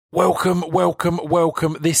Welcome, welcome,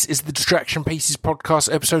 welcome. This is the Distraction Pieces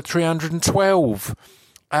podcast, episode 312.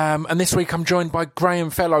 And this week I'm joined by Graham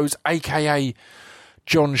Fellows, a.k.a.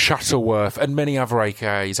 John Shuttleworth, and many other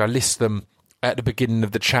AKAs. I list them at the beginning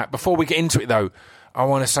of the chat. Before we get into it, though, I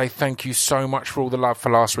want to say thank you so much for all the love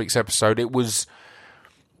for last week's episode. It was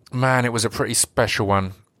a pretty special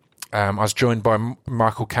one. I was joined by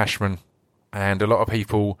Michael Cashman, and a lot of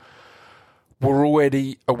people were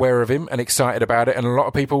already aware of him and excited about it, and a lot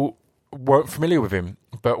of people weren't familiar with him,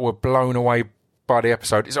 but were blown away by the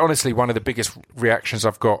episode. It's honestly one of the biggest reactions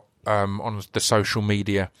I've got on the social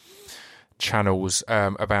media channels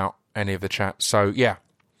about any of the chat. So, yeah,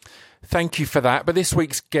 thank you for that. But this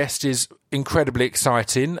week's guest is incredibly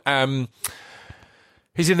exciting.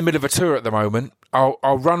 He's in the middle of a tour at the moment.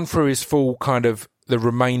 I'll run through his full kind of the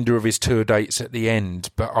remainder of his tour dates at the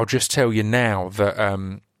end, but I'll just tell you now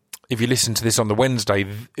that if you listen to this on the Wednesday,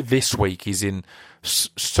 this week he's in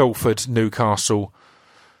Salford, Newcastle,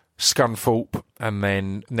 Scunthorpe, and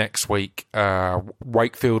then next week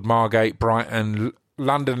Wakefield, Margate, Brighton,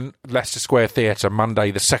 London, Leicester Square Theatre,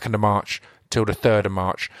 Monday the 2nd of March till the 3rd of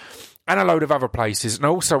March, and a load of other places. And I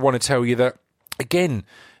also want to tell you that, again,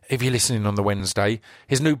 if you're listening on the Wednesday,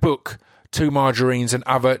 his new book, Two Margarines and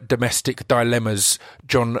Other Domestic Dilemmas,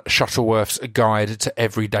 John Shuttleworth's Guide to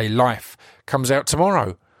Everyday Life, comes out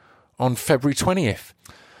tomorrow on February 20th.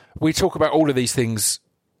 We talk about all of these things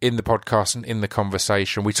in the podcast and in the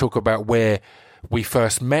conversation. We talk about where we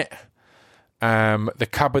first met, the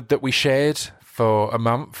cupboard that we shared for a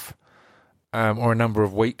month, or a number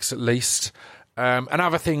of weeks at least, and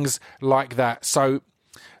other things like that. So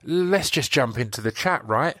let's just jump into the chat,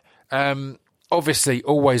 right? Obviously,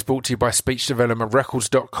 always brought to you by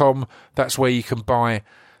SpeechDevelopmentRecords.com. That's where you can buy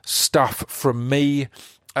stuff from me.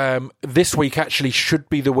 This week actually should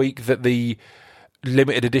be the week that the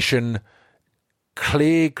limited edition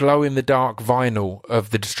clear glow-in-the-dark vinyl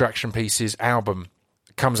of the Distraction Pieces album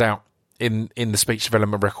comes out in the Speech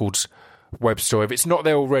Development Records web store. If it's not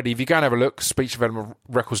there already, if you go and have a look,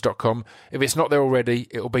 SpeechDevelopmentRecords.com. If it's not there already,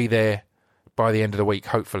 it'll be there by the end of the week,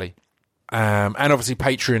 hopefully. And obviously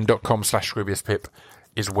patreon.com/ScribiousPip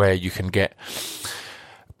is where you can get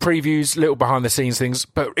previews, little behind-the-scenes things.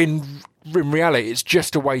 But in reality, it's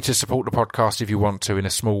just a way to support the podcast if you want to in a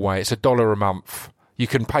small way. It's $1 a month. You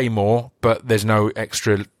can pay more, but there's no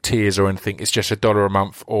extra tiers or anything. It's just $1 a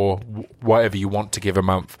month or whatever you want to give a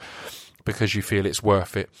month because you feel it's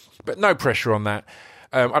worth it. But no pressure on that.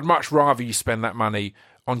 I'd much rather you spend that money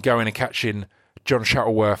on going and catching John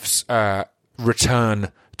Shuttleworth's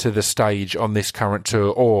return to the stage on this current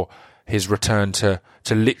tour, or his return to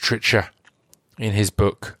literature in his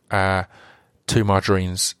book, Two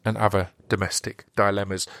Margarines and Other Domestic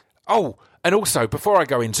Dilemmas. Oh, and also, before I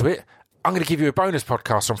go into it, I'm going to give you a bonus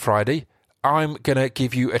podcast on Friday. I'm going to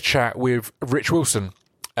give you a chat with Rich Wilson,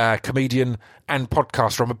 comedian and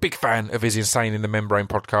podcaster. I'm a big fan of his Insane in the Membrane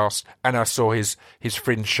podcast, and I saw his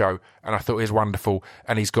Fringe show, and I thought it was wonderful,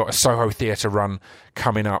 and he's got a Soho Theatre run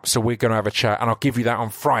coming up, so we're going to have a chat, and I'll give you that on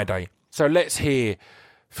Friday. So let's hear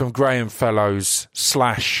from Graham Fellows /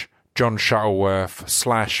 John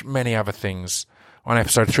Shuttleworth / many other things on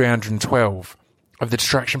episode 312 of the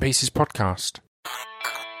Distraction Pieces podcast.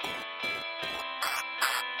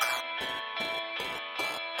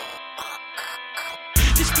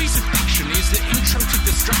 This piece of fiction is the intro to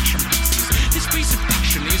Distraction Pieces. This piece of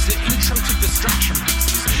fiction is the intro to Distraction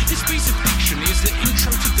Pieces. This piece of fiction is the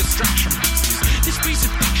intro to Distraction Pieces. This piece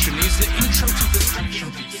of fiction is the intro to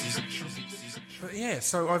Distraction Pieces. But yeah,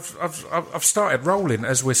 so I've started rolling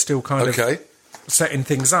as we're still kind of setting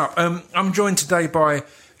things up. I'm joined today by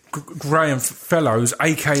Graham Fellows,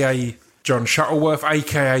 a.k.a. John Shuttleworth,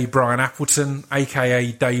 a.k.a. Brian Appleton,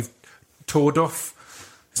 a.k.a. Dave Tordoff.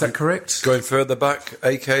 Is that correct? Going further back,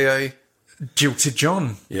 a.k.a. Jilted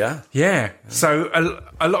John. Yeah. So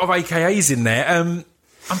a lot of AKAs in there. I'm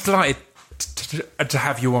delighted to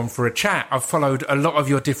have you on for a chat. I've followed a lot of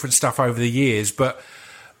your different stuff over the years, but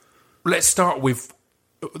let's start with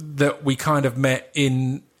that we kind of met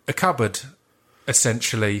in a cupboard,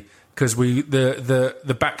 essentially, because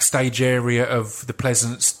the backstage area of the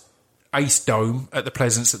Pleasance Ace Dome at the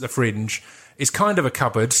Pleasance at the Fringe is kind of a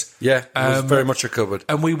cupboard. Yeah, it was very much a cupboard.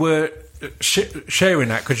 And we were sharing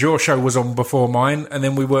that because your show was on before mine, and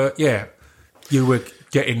then you were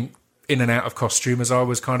getting in and out of costume as I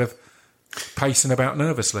was kind of pacing about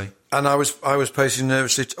nervously. And I was pacing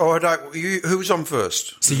nervously. Who was on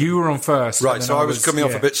first? So you were on first. Right, so I was coming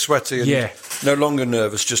off a bit sweaty and no longer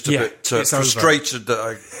nervous, just a bit frustrated that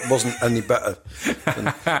I wasn't any better.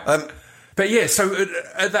 But yeah, so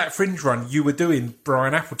at that Fringe run, you were doing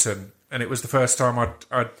Brian Appleton, and it was the first time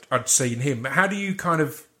I'd seen him. How do you kind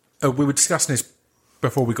of we were discussing this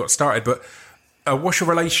before we got started, but what's your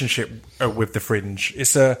relationship with the Fringe?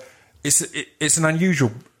 It's an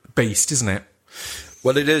unusual beast, isn't it?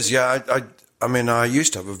 Well, it is. Yeah, I mean, I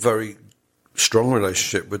used to have a very strong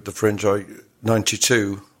relationship with the Fringe.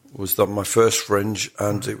 92 was my first Fringe,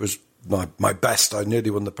 and it was my best. I nearly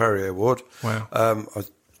won the Perrier Award. Wow.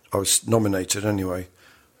 I was nominated anyway,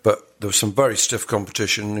 but there was some very stiff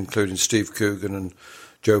competition, including Steve Coogan and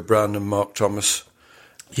Joe Brown and Mark Thomas.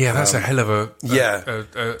 Yeah, that's a hell of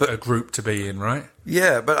a group to be in, right?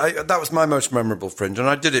 Yeah, but that was my most memorable Fringe, and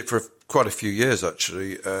I did it for quite a few years,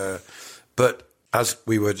 actually. But as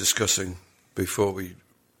we were discussing before we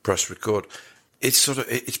press record, it's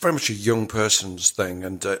very much a young person's thing,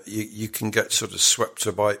 and you can get sort of swept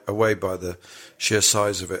away by the sheer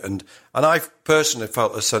size of it. And I personally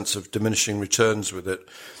felt a sense of diminishing returns with it.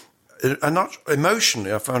 And not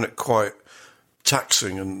emotionally, I found it quite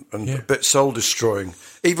taxing and a bit soul-destroying.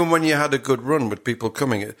 Even when you had a good run with people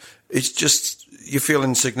coming, it's just, you feel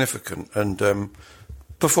insignificant, and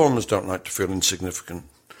performers don't like to feel insignificant.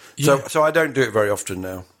 Yeah. So I don't do it very often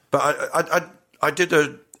now. But I did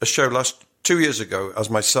a show 2 years ago as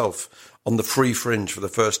myself on the Free Fringe for the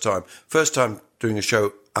first time. First time doing a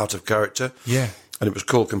show out of character. Yeah. And it was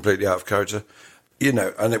called Completely Out of Character.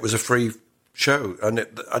 And it was a free show. And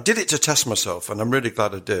I did it to test myself, and I'm really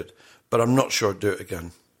glad I did. But I'm not sure I'd do it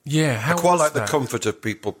again. Yeah, I quite like the comfort of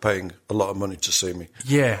people paying a lot of money to see me.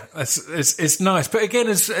 Yeah, it's nice. But again,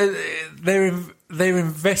 they're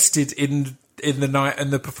invested in the night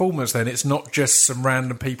and the performance. Then it's not just some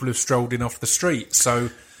random people who've strolled in off the street. So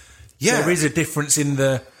there is a difference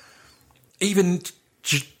in even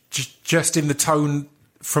just in the tone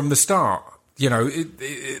from the start.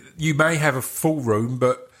 You may have a full room,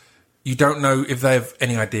 but you don't know if they have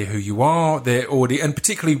any idea who you are. They're already, and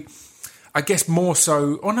particularly, I guess more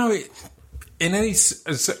so, in any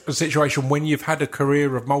situation when you've had a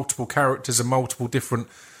career of multiple characters and multiple different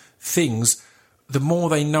things, the more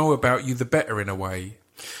they know about you, the better in a way.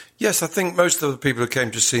 Yes, I think most of the people who came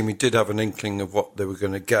to see me did have an inkling of what they were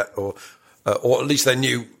going to get, or at least they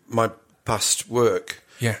knew my past work.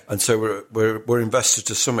 Yeah. And so we're invested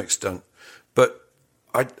to some extent. But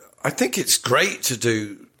I think it's great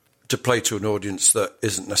to play to an audience that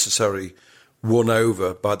isn't necessarily won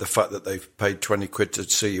over by the fact that they've paid 20 quid to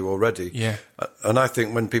see you already. Yeah. And I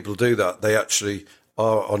think when people do that, they actually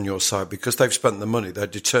are on your side because they've spent the money. They're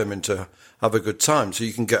determined to have a good time, so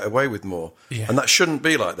you can get away with more. Yeah. And that shouldn't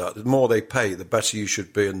be like that. The more they pay, the better you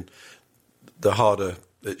should be, and the harder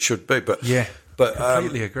it should be. But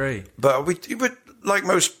completely agree. But we like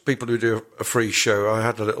most people who do a free show, I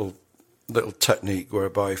had a little technique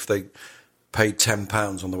whereby if they paid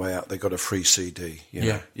 £10 on the way out, they got a free CD.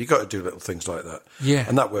 You got to do little things like that. Yeah,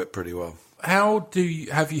 and that worked pretty well. How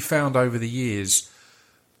have you found over the years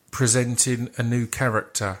presenting a new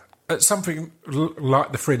character at something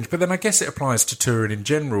like the Fringe? But then I guess it applies to touring in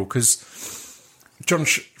general, because John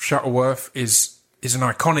Shuttleworth is an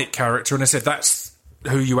iconic character, and I said that's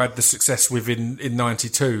who you had the success with in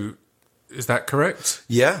 92. Is that correct?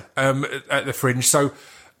 Yeah. At the Fringe. So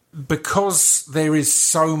because there is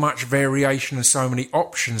so much variation and so many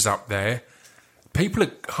options up there, people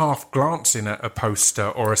are half glancing at a poster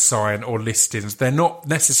or a sign or listings. They're not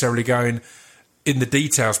necessarily going in the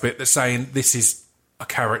details bit. They're saying this is a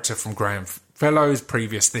character from Graham Fellows,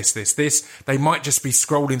 previous this. They might just be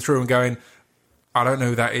scrolling through and going, I don't know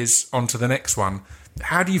who that is, on to the next one.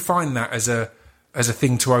 How do you find that as a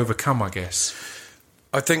thing to overcome, I guess?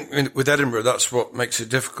 I think with Edinburgh, that's what makes it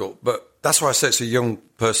difficult. But that's why I say it's a young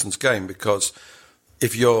person's game, because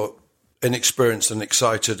if you're inexperienced and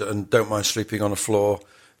excited and don't mind sleeping on a floor,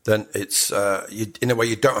 then it's in a way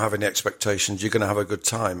you don't have any expectations. You're going to have a good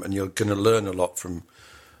time, and you're going to learn a lot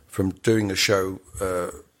from doing a show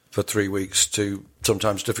for 3 weeks to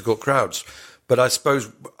sometimes difficult crowds. But I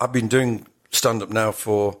suppose I've been doing stand-up now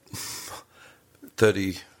for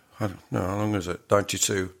 30. I don't know, how long is it?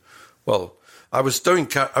 92. Well, I was doing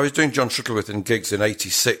John Shuttleworth in gigs in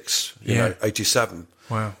 86, 87.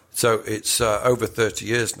 Wow. So it's over 30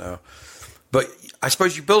 years now. But I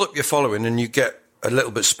suppose you build up your following and you get a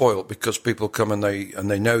little bit spoiled because people come and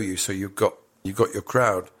they know you, so you've got your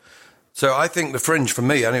crowd. So I think the Fringe, for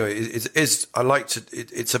me anyway, is I like to.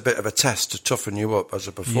 It's a bit of a test to toughen you up as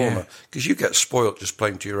a performer, because you get spoiled just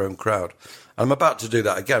playing to your own crowd. I'm about to do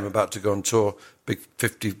that again. I'm about to go on tour, big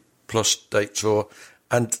 50-plus date tour,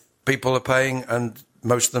 and people are paying, and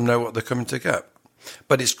most of them know what they're coming to get.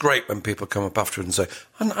 But it's great when people come up afterwards and say,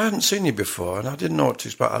 I hadn't seen you before, and I didn't know what to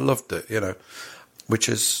expect. I loved it, which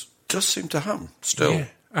does seem to happen still. Yeah.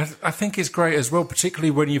 I think it's great as well, particularly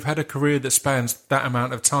when you've had a career that spans that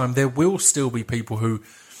amount of time. There will still be people who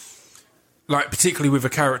like particularly with a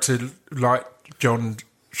character like John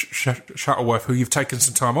Shuttleworth, who you've taken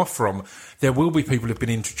some time off from, there will be people who've been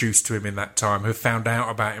introduced to him in that time, who've found out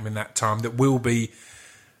about him in that time, that will be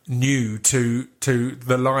new to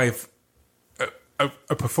the live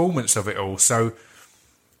a performance of it all. So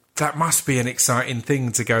that must be an exciting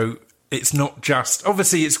thing to go. It's not just,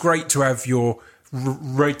 obviously it's great to have your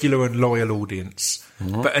regular and loyal audience,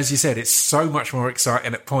 but as you said, it's so much more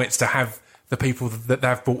exciting at points to have the people that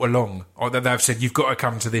they've brought along, or that they've said, you've got to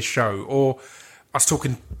come to this show. Or I was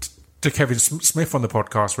talking to Kevin Smith on the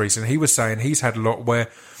podcast recently. He was saying he's had a lot where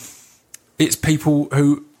it's people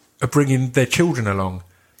who are bringing their children along,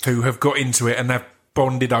 who have got into it and they've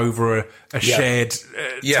bonded over a shared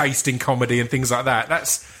taste in comedy and things like that.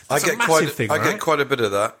 That's a massive thing, right? I get quite a bit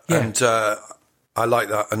of that, and I like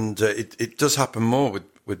that. And it does happen more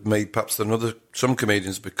with me, perhaps, than some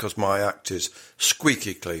comedians, because my act is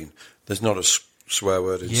squeaky clean. There's not a swear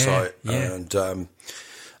word in sight. Yeah. And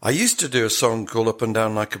I used to do a song called Up and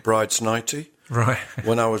Down Like a Bride's Nightie, right,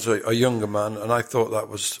 when I was a younger man, and I thought that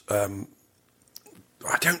was...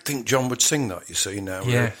 I don't think John would sing that, you see, now.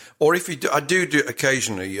 Yeah. Or if he do, I do it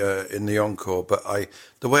occasionally in the encore, but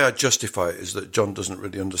the way I justify it is that John doesn't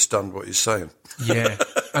really understand what he's saying. Yeah,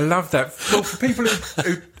 I love that. Well, for people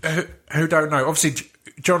who don't know, obviously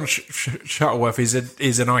John Shuttleworth is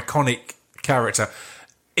an iconic character.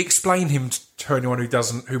 Explain him to anyone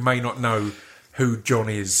who may not know who John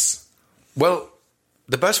is. Well,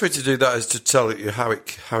 the best way to do that is to tell you how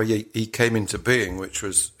he came into being, which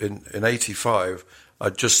was in 85.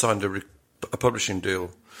 I'd just signed a publishing deal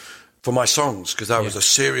for my songs, because I was a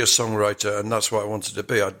serious songwriter, and that's what I wanted to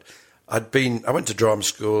be. I went to drama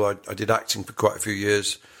school. I did acting for quite a few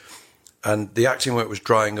years, and the acting work was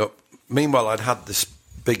drying up. Meanwhile, I'd had this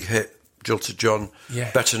big hit, Jilted John,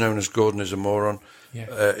 better known as Gordon is a Moron, in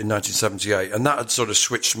 1978, and that had sort of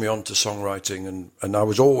switched me on to songwriting, and I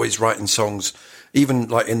was always writing songs. Even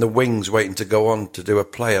like in the wings, waiting to go on to do a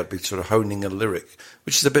play, I'd be sort of honing a lyric,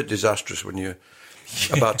 which is a bit disastrous when you're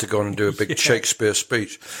about to go on and do a big Shakespeare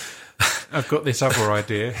speech. I've got this other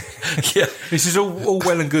idea. This is all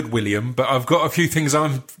well and good, William, but I've got a few things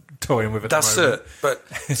I'm toying with at the moment. That's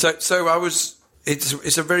it. But so I was.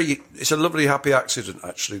 It's a lovely happy accident,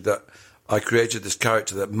 actually, that I created this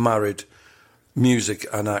character that married music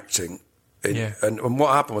and acting. And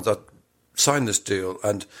what happened was I signed this deal,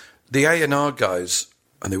 and the A&R guys,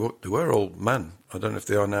 and they were old men. I don't know if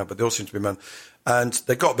they are now, but they all seem to be men. And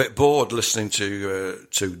they got a bit bored listening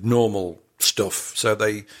to normal stuff, so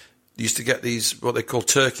they used to get these what they call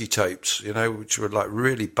turkey tapes, which were like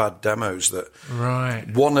really bad demos that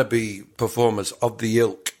wannabe performers of the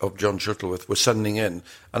ilk of John Shuttleworth were sending in.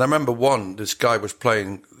 And I remember this guy was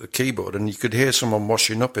playing the keyboard, and you could hear someone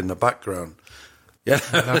washing up in the background. Yeah,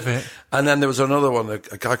 I love it. And then there was another one, a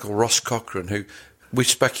guy called Ross Cochran, who we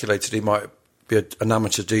speculated he might be an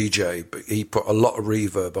amateur DJ, but he put a lot of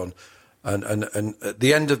reverb on. And at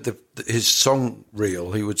the end of his song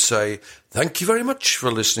reel, he would say, "Thank you very much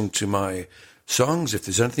for listening to my songs. If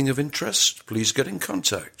there's anything of interest, please get in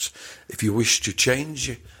contact. If you wish to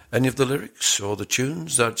change any of the lyrics or the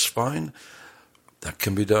tunes, that's fine. That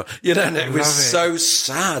can be done." And it was so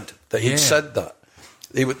sad that he'd said that.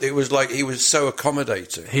 It was like he was so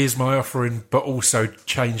accommodating. Here's my offering, but also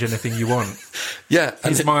change anything you want.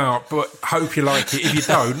 Here's my art, but hope you like it. If you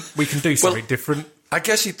don't, we can do something different. I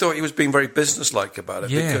guess he thought he was being very businesslike about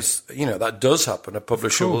it, because, that does happen. A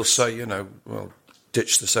publisher will say, well,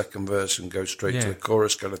 ditch the second verse and go straight to the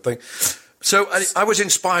chorus kind of thing. So I was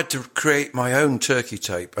inspired to create my own turkey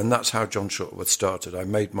tape, and that's how John Shuttleworth started. I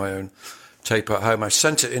made my own tape at home. I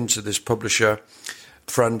sent it into this publisher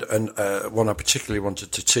friend, and one I particularly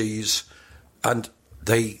wanted to tease, and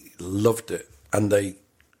they loved it, and they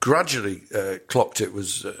gradually clocked it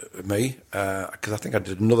was me, because I think I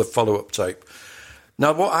did another follow-up tape.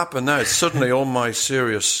 Now, what happened now is suddenly all my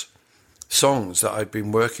serious songs that I'd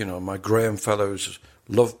been working on, my Graham Fellows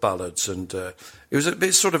love ballads, and it was a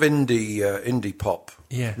bit sort of indie pop,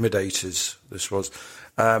 mid-80s this was.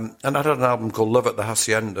 And I had an album called Love at the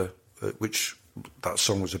Hacienda, which that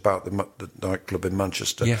song was about the nightclub in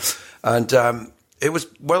Manchester. And it was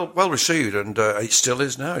well received, and it still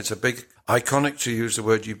is now. It's a big, iconic, to use the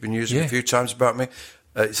word you've been using a few times about me.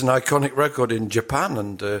 It's an iconic record in Japan,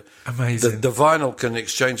 and amazing. The vinyl can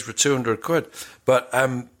exchange for £200. But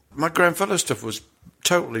my Graham Fellow stuff was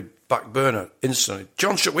totally back burner instantly.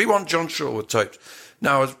 We want John Shuttleworth tapes.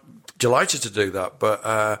 Now, I was delighted to do that, but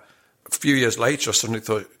a few years later, I suddenly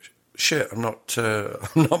thought, shit, I'm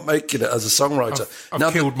not making it as a songwriter.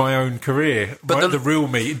 I've killed my own career. But the real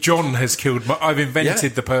me, John, has killed my... I've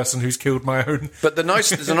invented the person who's killed my own... But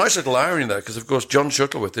there's a nice little irony there, because, of course, John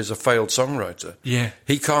Shuttleworth is a failed songwriter. Yeah.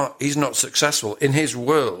 He's not successful. In his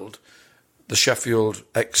world, the Sheffield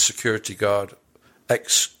ex-security guard,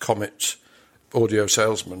 ex-Comet audio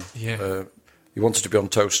salesman... Yeah. He wanted to be on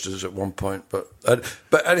Toasters at one point, but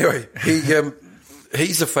anyway,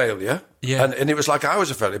 he's a failure, and it was like I was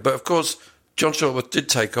a failure. But of course, John Shuttleworth did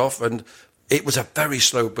take off, and it was a very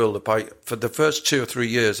slow build-up. For the first 2 or 3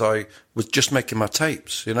 years, I was just making my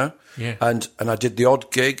tapes, and I did the odd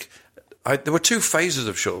gig. There were 2 phases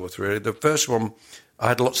of Shuttleworth, really. The first one, I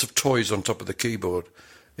had lots of toys on top of the keyboard.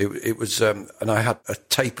 It was, and I had a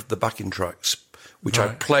tape of the backing tracks, which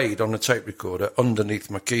I played on a tape recorder underneath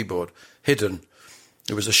my keyboard, hidden.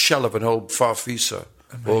 It was a shell of an old Farfisa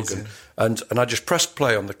organ. And I just pressed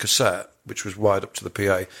play on the cassette, which was wired up to the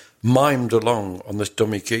PA, mimed along on this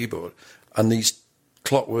dummy keyboard. And these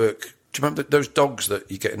clockwork... Do you remember those dogs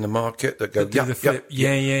that you get in the market that go... do the flip?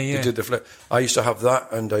 Yeah. They did the flip. I used to have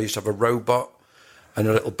that, and I used to have a robot and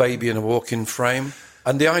a little baby in a walk-in frame.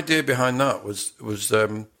 And the idea behind that was it was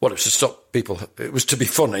to stop people. It was to be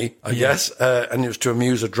funny, I guess, and it was to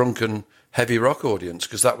amuse a drunken heavy rock audience,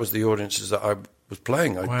 because that was the audiences that I was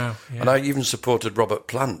playing. And I even supported Robert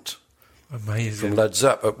Plant, from Led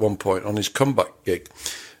Zepp, at one point on his comeback gig.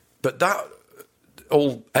 But that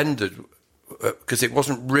all ended because it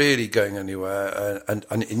wasn't really going anywhere, and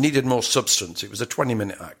it needed more substance. It was a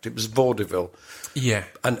 20-minute act. It was vaudeville. Yeah.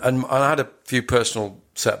 And I had a few personal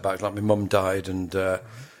setbacks, like my mum died and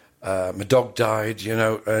my dog died,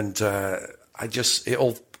 and it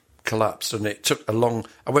all collapsed, and it took a long...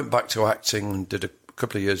 I went back to acting and did a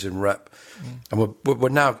couple of years in rep, and we're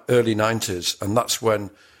now early 90s, and that's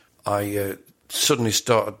when I suddenly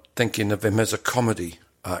started thinking of him as a comedy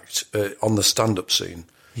act on the stand-up scene.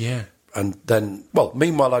 Yeah. And then,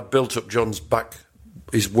 meanwhile, I'd built up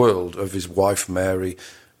his world of his wife, Mary,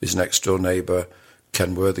 his next-door neighbour,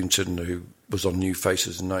 Ken Worthington, who was on New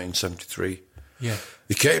Faces in 1973. Yeah.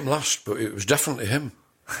 He came last, but it was definitely him.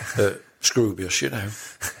 Scroobius,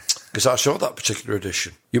 because I saw that particular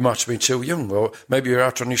edition. You might have been too young, or maybe you're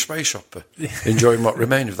out on your space opera, enjoying what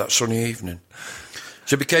remained of that sunny evening.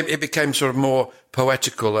 So it became sort of more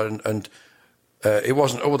poetical, and it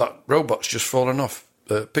wasn't, that robot's just fallen off.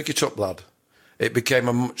 Pick it up, lad. It became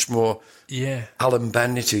a much more Alan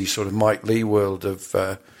Bennett-y sort of Mike Leigh world of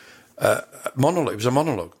monologue. It was a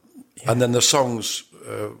monologue. Yeah. And then the songs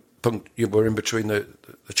were in between the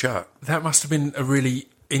chart. That must have been a really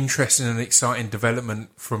interesting and exciting development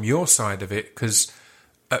from your side of it, because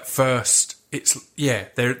at first it's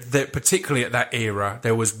there particularly at that era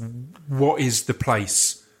there was, what is the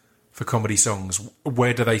place for comedy songs?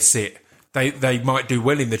 Where do they sit? They might do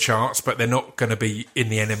well in the charts, but they're not going to be in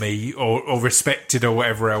the NME or respected or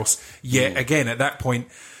whatever else. Yet again, at that point,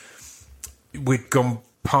 we'd gone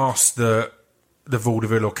past the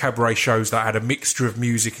vaudeville or cabaret shows that had a mixture of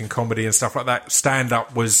music and comedy and stuff like that. Stand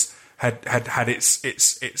up had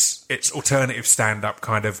its alternative stand up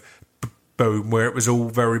kind of boom, where it was all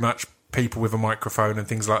very much people with a microphone and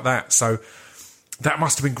things like that. So that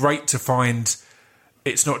must have been great to find.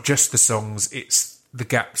 It's not just the songs; it's the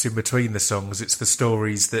gaps in between the songs. It's the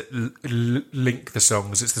stories that link the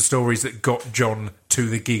songs. It's the stories that got John to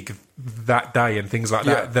the gig that day and things like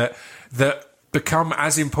that become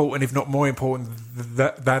as important, if not more important,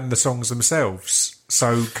 than the songs themselves.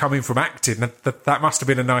 So coming from acting, that must have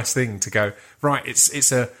been a nice thing to go, right,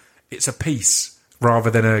 it's a piece rather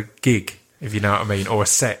than a gig, if you know what I mean, or a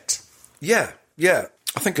set. Yeah.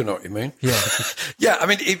 I think I know what you mean. Yeah. Yeah, I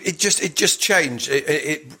mean, it just changed.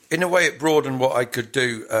 It in a way, it broadened what I could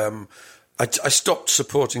do. I stopped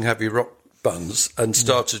supporting heavy rock bands and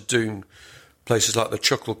started doing places like the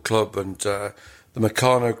Chuckle Club and the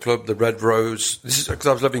Meccano Club, the Red Rose. This is because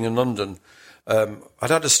I was living in London. I'd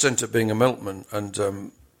had a stint at being a milkman, and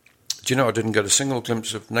do you know I didn't get a single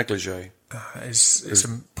glimpse of Negligee? It's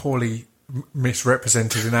poorly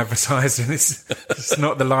misrepresented in advertising. It's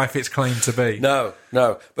not the life it's claimed to be. No.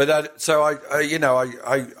 But I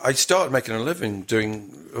started making a living,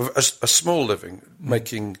 doing a small living,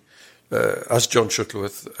 making as John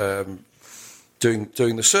Shuttleworth, doing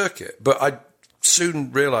the circuit. But I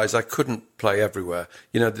soon realised I couldn't play everywhere.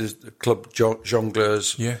 There's the club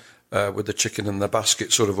jongleurs with the chicken in the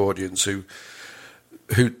basket sort of audience who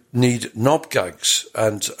need knob gags,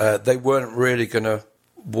 and they weren't really going to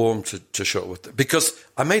warm to Shuttleworth because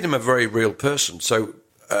I made him a very real person. So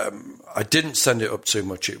I didn't send it up too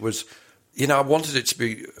much. It was, I wanted it to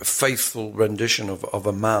be a faithful rendition of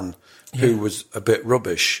a man who was a bit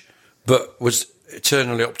rubbish, but was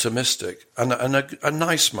eternally optimistic and a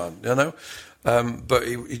nice man, you know. But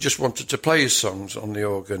he just wanted to play his songs on the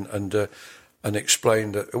organ and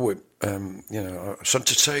explain that, I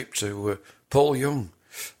sent a tape to Paul Young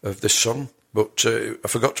of this song, but I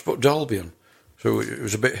forgot to put Dolby on, so it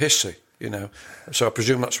was a bit hissy, you know. So I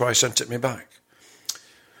presume that's why he sent it me back,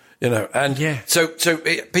 you know. And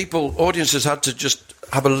audiences had to just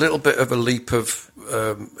have a little bit of a leap of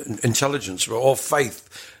intelligence or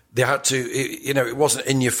faith. They had to, it wasn't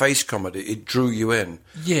in-your-face comedy. It drew you in.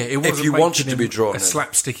 Yeah, it wasn't if you wanted to be drawn a in.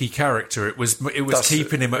 Slapsticky character. It was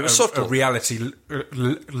keeping him at a reality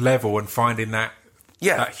level and finding that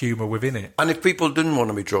humour within it. And if people didn't want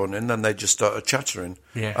to be drawn in, then they just started chattering.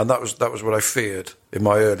 Yeah. And that was what I feared in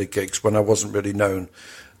my early gigs when I wasn't really known.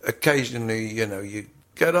 Occasionally, you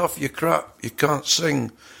get off your crap, you can't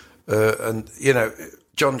sing,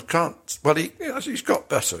 John can't. Well, he's got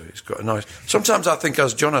better. He's got a nice. Sometimes I think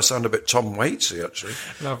as John, I sound a bit Tom Waitsy actually,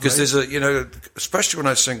 because there's especially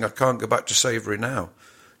when I sing, I Can't Go Back to Savory Now.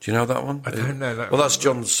 Do you know that one? I don't know that. Well, that's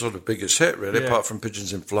John's sort of biggest hit, really, apart from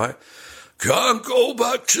Pigeons in Flight. Can't go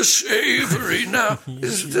back to Savory Now.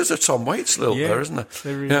 There's a Tom Waits lilt there, isn't there?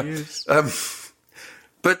 There really is.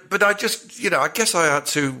 But I just, I guess I had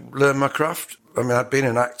to learn my craft. I mean, I'd been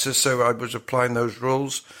an actor, so I was applying those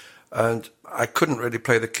rules, and I couldn't really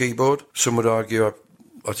play the keyboard. Some would argue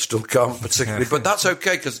I still can't particularly, but that's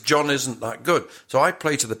okay because John isn't that good. So I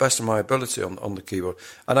play to the best of my ability on the keyboard.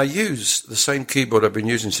 And I use the same keyboard I've been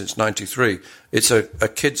using since 93. It's a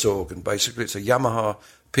kid's organ, basically. It's a Yamaha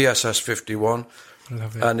PSS 51. I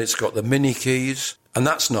love it. And it's got the mini keys. And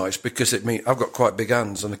that's nice because I've got quite big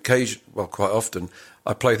hands and quite often,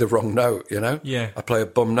 I play the wrong note, Yeah. I play a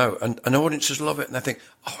bum note. And audiences love it and they think,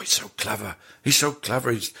 oh, he's so clever. He's so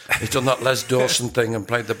clever. He's done that Les Dawson thing and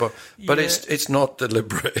played the bum. But it's not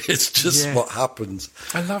deliberate. It's just what happens.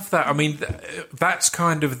 I love that. I mean, that's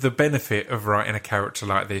kind of the benefit of writing a character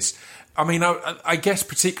like this. I mean, I guess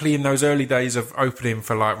particularly in those early days of opening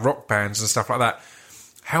for like rock bands and stuff like that,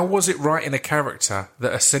 how was it writing a character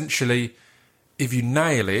that essentially, if you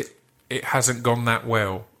nail it, it hasn't gone that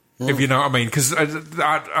well? If you know what I mean. Because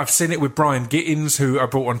I've seen it with Brian Gittins, who I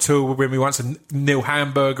brought on tour with me once, and Neil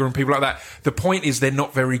Hamburger and people like that. The point is they're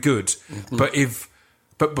not very good. Mm-hmm.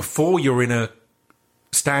 But before you're in a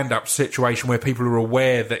stand-up situation where people are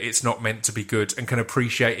aware that it's not meant to be good and can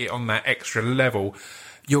appreciate it on that extra level,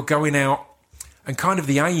 you're going out, and kind of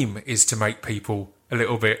the aim is to make people a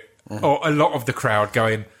little bit, or a lot of the crowd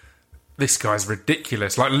going, this guy's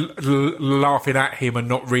ridiculous, like laughing at him and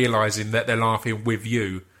not realising that they're laughing with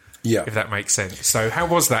you. Yeah, if that makes sense. So, how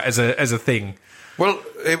was that as a thing? Well,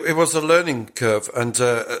 it was a learning curve, and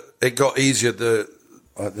it got easier the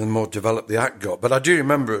more developed the act got. But I do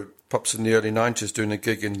remember, perhaps in the early 90s, doing a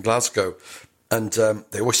gig in Glasgow, and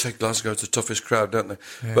they always say Glasgow's the toughest crowd, don't they?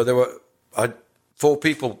 Yeah. But 4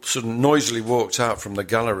 people sort of noisily walked out from the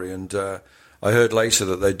gallery, and I heard later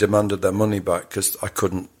that they demanded their money back because I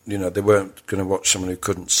couldn't, they weren't going to watch someone who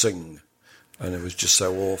couldn't sing, and it was just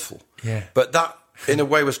so awful. Yeah, but that, in a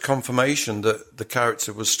way, was confirmation that the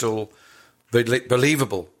character was still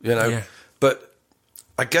believable, Yeah. But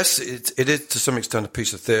I guess it is, to some extent, a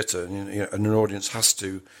piece of theatre, and an audience has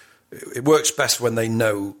to... It works best when they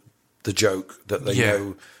know the joke, that they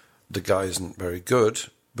know the guy isn't very good,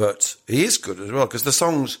 but he is good as well, because the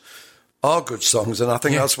songs are good songs, and I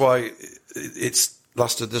think that's why it's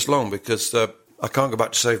lasted this long, because I Can't Go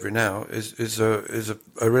Back to Savory Now is a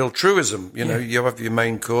real truism. You have your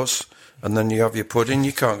main course... And then you have your pudding.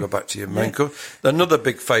 You can't go back to your main course. Another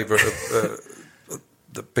big favourite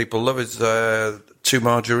that people love is 2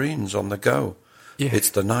 margarines on the go. Yeah.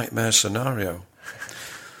 It's the nightmare scenario.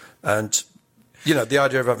 And, the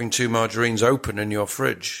idea of having 2 margarines open in your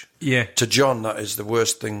fridge. Yeah. To John, that is the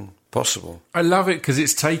worst thing possible. I love it because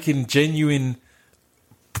it's taking genuine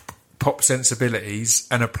pop sensibilities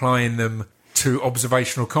and applying them to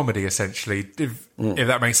observational comedy, essentially, if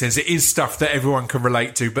that makes sense. It is stuff that everyone can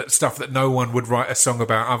relate to, but stuff that no one would write a song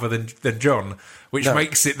about other than John, which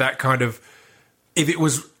makes it that kind of... If it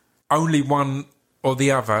was only one or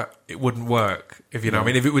the other, it wouldn't work, if you know what I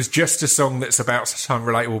mean. If it was just a song that's about something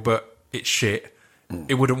relatable, but it's shit,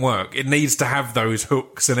 it wouldn't work. It needs to have those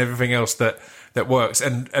hooks and everything else that works,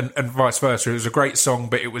 and vice versa. It was a great song,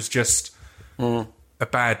 but it was just a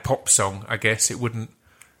bad pop song, I guess. It wouldn't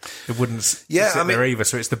sit there either,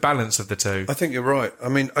 so it's the balance of the two. I think you're right. I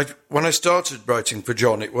mean, when I started writing for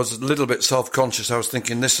John, it was a little bit self-conscious. I was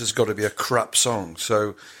thinking, this has got to be a crap song.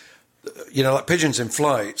 So, like Pigeons in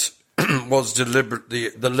Flight was deliberately...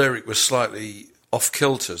 The lyric was slightly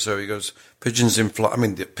off-kilter, so he goes, Pigeons in Flight... I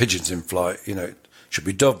mean, the Pigeons in Flight, it should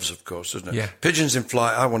be doves, of course, doesn't it? Yeah. Pigeons in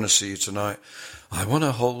Flight, I want to see you tonight. I want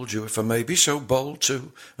to hold you, if I may be so bold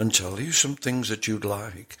to, and tell you some things that you'd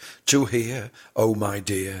like to hear, oh my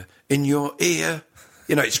dear, in your ear.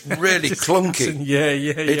 You know, it's really clunky.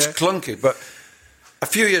 It's clunky. But a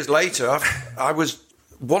few years later, I was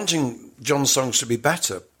wanting John's songs to be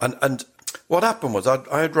better. And what happened was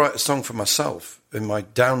I'd write a song for myself in my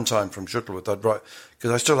downtime from Shuttleworth. I'd write,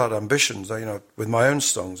 because I still had ambitions, you know, with my own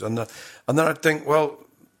songs. And then I'd think, well,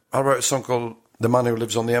 I wrote a song called The Man Who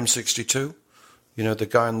Lives on the M62. You know, the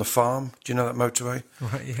guy on the farm. Do you know that motorway?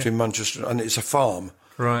 Right, yeah. Between Manchester, and it's a farm.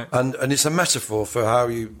 Right. And it's a metaphor for how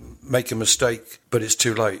you make a mistake, but it's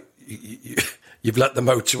too late. You've let the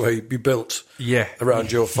motorway be built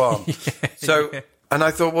around your farm. And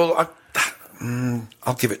I thought, well,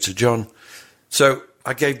 I'll give it to John. So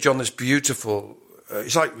I gave John this beautiful...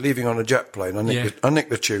 it's like leaving on a jet plane. I nicked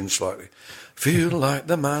the tune slightly. Feel like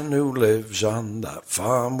the man who lives on that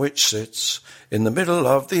farm which sits in the middle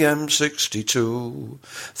of the M62.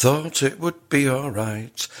 Thought it would be all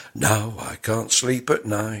right. Now I can't sleep at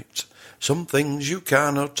night. Some things you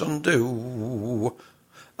cannot undo.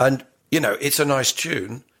 And, you know, it's a nice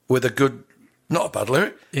tune with a good, not a bad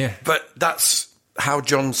lyric. Yeah. But that's how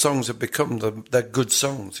John's songs have become. They're good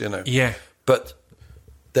songs, you know. Yeah. But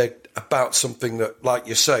they're about something that, like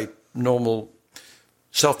you say, normal,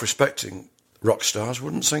 self-respecting rock stars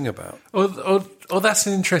wouldn't sing about. Or that's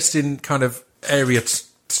an interesting kind of area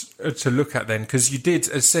to look at then, because you did,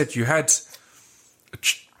 as said, you had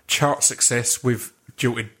chart success with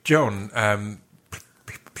Jilted John,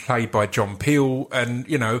 played by John Peel, and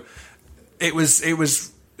you know, it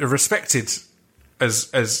was respected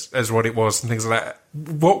as what it was and things like that.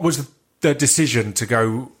 What was the decision to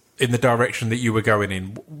go in the direction that you were going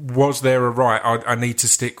in? Was there a right, I need to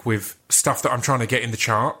stick with stuff that I'm trying to get in the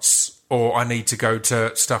charts, or I need to go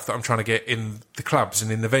to stuff that I'm trying to get in the clubs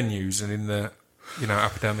and in the venues and in the, you know,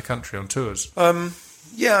 up and down the country on tours?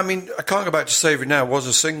 Yeah, I mean, I Can't Go Back to Save You Now was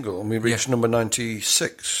a single, and we reached number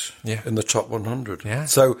 96 in the top 100. Yeah.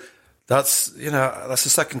 So that's the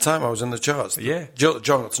second time I was in the charts. Yeah. John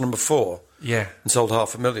got to number 4. Yeah. And sold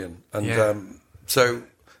 500,000. And so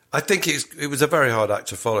I think it was a very hard act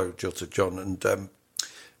to follow, Jilted John. And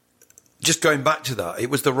just going back to that, it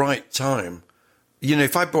was the right time. You know,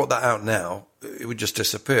 if I brought that out now, it would just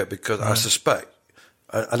disappear, because I suspect,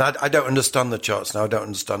 and I don't understand the charts now, I don't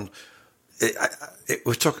understand. I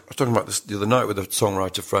was talking about this the other night with a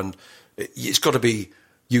songwriter friend. It's got to be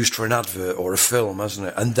used for an advert or a film, hasn't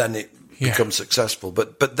it? And then it becomes successful.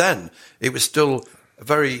 But then it was still a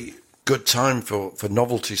very good time for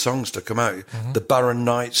novelty songs to come out. Mm-hmm. The Barron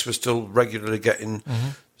Knights were still regularly getting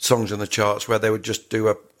songs in the charts, where they would just do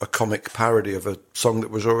a comic parody of a song that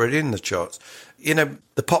was already in the charts. You know,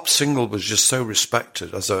 the pop single was just so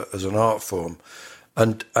respected as an art form.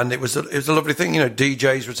 And it was a lovely thing. You know,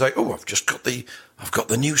 DJs would say, "Oh, I've got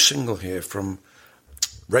the new single here from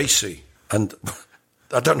Racy," and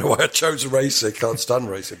I don't know why I chose Racy. Can't stand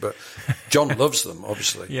Racy, but John loves them,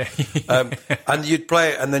 obviously. Yeah. And you'd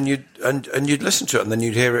play it, and then you'd listen to it, and then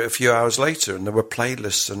you'd hear it a few hours later, and there were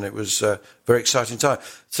playlists, and it was a very exciting time.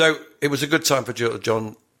 So it was a good time for Jilted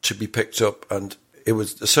John to be picked up, and it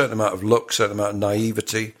was a certain amount of luck, certain amount of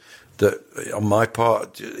naivety that on my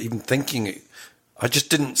part, even thinking it. I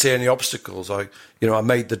just didn't see any obstacles. I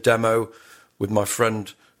made the demo with my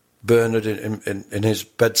friend Bernard in his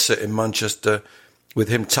bedsit in Manchester, with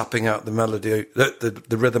him tapping out the melody, the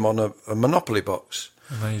rhythm on a Monopoly box.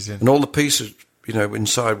 Amazing. And all the pieces, you know,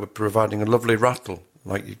 inside were providing a lovely rattle,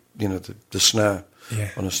 like, you know, the snare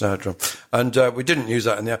on a snare drum. And we didn't use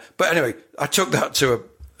that in the... But anyway, I took that to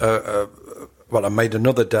I made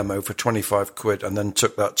another demo for 25 quid, and then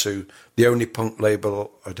took that to the only punk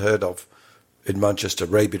label I'd heard of in Manchester,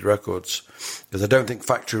 Rabid Records, because I don't think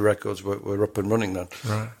Factory Records were up and running then.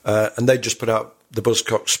 Right. And they just put out the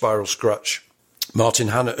Buzzcocks Spiral Scratch. Martin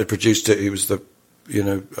Hannett had produced it. He was the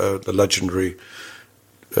legendary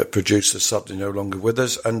producer, sadly no longer with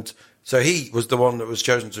us. And so he was the one that was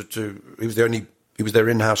chosen to he was their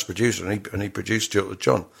in-house producer, and he produced Jilted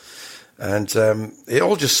John. And it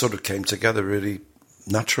all just sort of came together really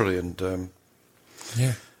naturally, and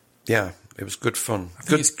it was good fun.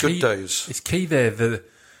 Good days. It's key there,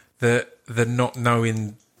 the not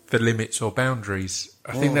knowing the limits or boundaries.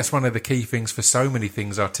 I think that's one of the key things for so many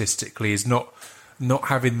things artistically, is not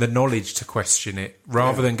having the knowledge to question it,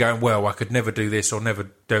 rather than going, well, I could never do this or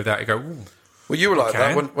never do that. You go, ooh, well, you were like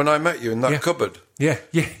that when I met you in that cupboard. Yeah.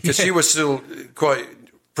 Because you were still quite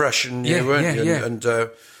fresh and new, weren't you? And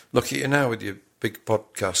look at you now with your big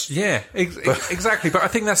podcast. Yeah, exactly. But I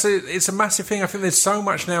think it's a massive thing. I think there's so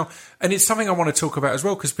much now, and it's something I want to talk about as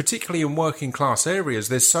well, because particularly in working class areas,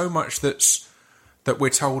 there's so much that's that we're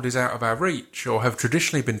told is out of our reach, or have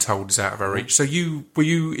traditionally been told is out of our reach. So were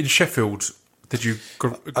you in Sheffield? Did you?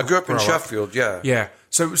 I grew up in Sheffield. Yeah. Yeah.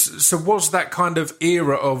 So was that kind of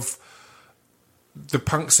era of the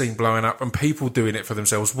punk scene blowing up and people doing it for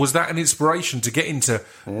themselves, was that an inspiration to get into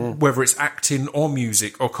whether it's acting or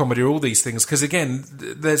music or comedy or all these things? Because again,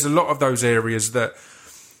 there's a lot of those areas that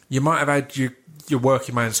you might have had your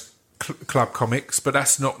working man's club comics, but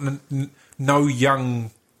that's not no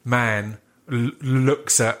young man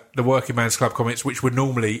looks at the working man's club comics, which were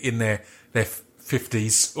normally in their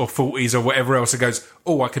 50s or 40s or whatever else, and goes,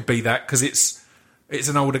 oh, I could be that because it's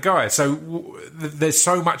an older guy. So there's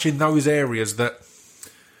so much in those areas that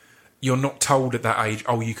you're not told at that age,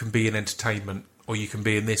 oh, you can be in entertainment, or you can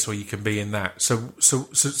be in this, or you can be in that. So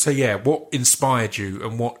yeah, what inspired you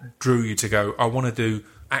and what drew you to go, I want to do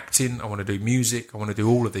acting, I want to do music, I want to do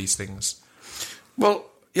all of these things? Well,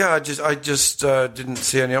 yeah, I just didn't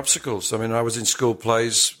see any obstacles. I mean, I was in school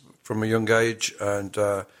plays from a young age, and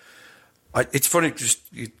it's funny just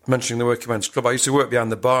you mentioning the Working Men's Club. I used to work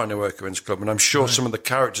behind the bar in the Working Men's Club, and I'm sure some of the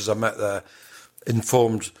characters I met there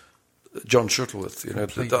informed John Shuttleworth. You know,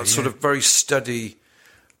 that sort of very steady.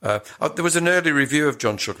 There was an early review of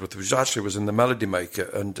John Shuttleworth, which actually was in the Melody Maker,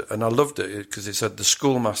 and I loved it because it said the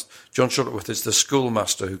schoolmaster. John Shuttleworth is the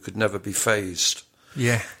schoolmaster who could never be phased.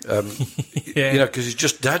 Yeah. You know, because he's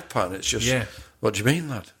just deadpan. It's just, what do you mean,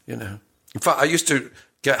 lad? You know. In fact, I used to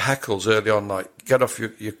get heckles early on, like, get off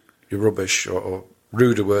your rubbish or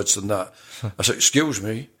ruder words than that. I said, excuse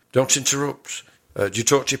me, don't interrupt. Do you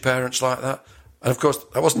talk to your parents like that? And, of course,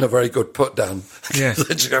 that wasn't a very good put-down. Yeah.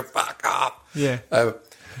 They just go, fuck up. Yeah.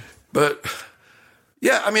 But,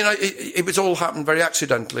 yeah, I mean, it was all happened very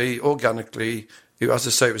accidentally, organically. As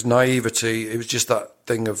I say, it was naivety. It was just that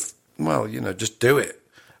thing of, well, you know, just do it.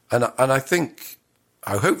 And I think,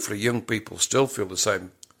 hopefully young people still feel the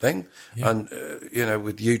same thing. Yeah. And, you know,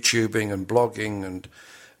 with YouTubing and blogging, and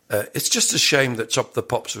it's just a shame that Top of the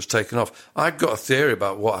Pops was taken off. I've got a theory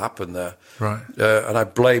about what happened there. Right. And I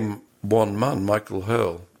blame one man, Michael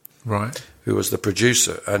Hurl. Right. Who was the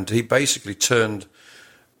producer. And he basically turned,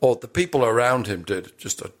 or the people around him did,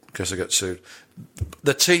 just in case I get sued,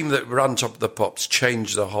 the team that ran Top of the Pops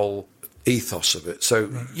changed the whole ethos of it.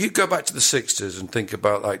 So you go back to the 60s and think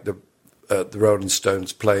about like the Rolling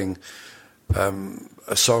Stones playing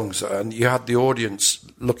songs, and you had the audience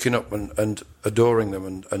looking up and adoring them,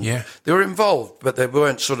 and they were involved, but they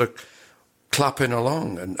weren't sort of clapping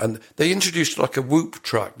along. And they introduced like a whoop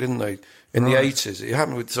track, didn't they, in the 80s? It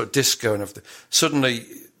happened with sort of disco and everything. Suddenly,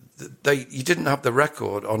 you didn't have the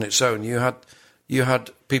record on its own. You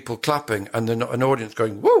had people clapping and then an audience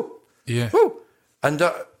going woo, woo, and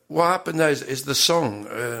what happened there is the song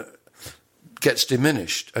gets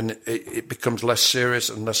diminished and it becomes less serious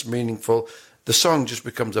and less meaningful. The song just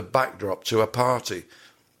becomes a backdrop to a party.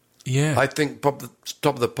 Yeah, I think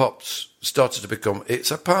Top of the Pops started to become,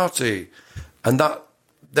 it's a party, and that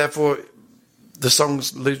therefore the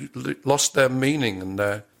songs lost their meaning.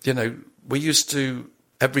 And you know, we used to,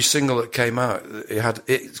 every single that came out,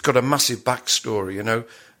 it's got a massive backstory. You know,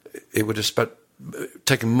 it would have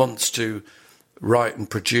taken months to write and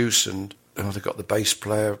produce, and they got the bass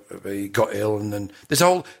player, he got ill, and then there's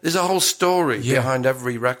a whole story behind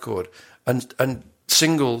every record, and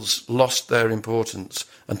singles lost their importance,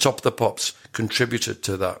 and Top of the Pops contributed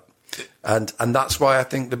to that, and that's why I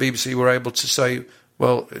think the BBC were able to say,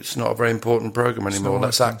 well, it's not a very important programme anymore,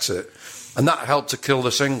 let's axe it, and that helped to kill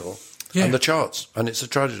the single and the charts, and it's a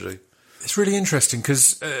tragedy. It's really interesting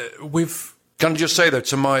because Can I just say, though,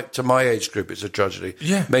 to my age group, it's a tragedy.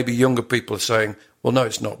 Yeah. Maybe younger people are saying, well, no,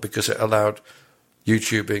 it's not, because it allowed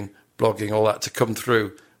YouTubing, blogging, all that to come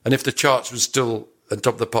through. And if the charts was still, and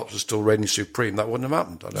Top of the Pops was still reigning supreme, that wouldn't have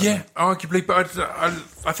happened. I don't know. Arguably. But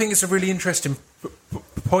I think it's a really interesting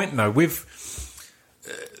point, though. I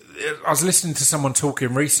was listening to someone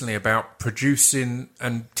talking recently about producing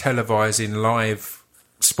and televising live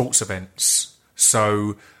sports events.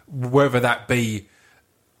 So whether that be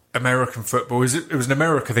American football, it was an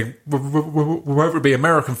American thing, whether it be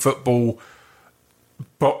American football,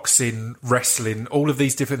 boxing, wrestling, all of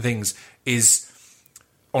these different things, is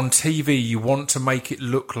on TV you want to make it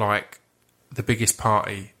look like the biggest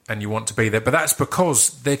party and you want to be there, but that's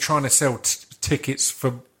because they're trying to sell tickets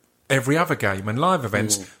for every other game and live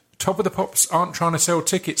events. Top of the Pops aren't trying to sell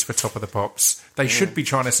tickets for Top of the Pops. They should be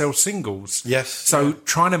trying to sell singles. Yes. So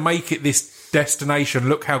trying to make it this destination,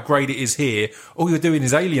 look how great it is here, all you're doing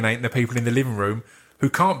is alienating the people in the living room who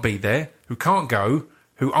can't be there, who can't go,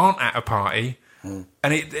 who aren't at a party, and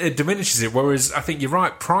it diminishes it. Whereas I think you're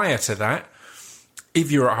right, prior to that,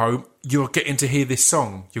 if you're at home, you're getting to hear this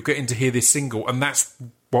song, you're getting to hear this single, and that's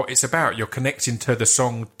what it's about. You're connecting to the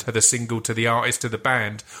song, to the single, to the artist, to the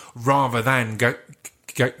band, rather than go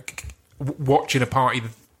watching a party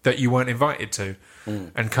that you weren't invited to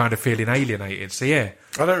and kind of feeling alienated. So yeah,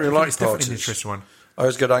 I don't really like it's definitely parties. an interesting one. I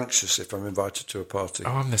always get anxious if I'm invited to a party.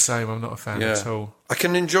 Oh, I'm the same. I'm not a fan at all. I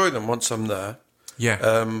can enjoy them once I'm there.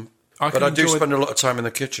 Yeah, But I do spend a lot of time in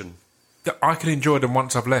the kitchen. I can enjoy them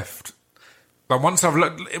once I've left. Like once I've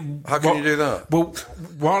looked. How can you do that? Well,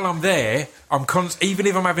 while I'm there, even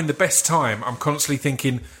if I'm having the best time, I'm constantly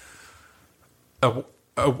thinking,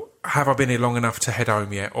 have I been here long enough to head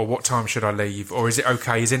home yet? Or what time should I leave? Or is it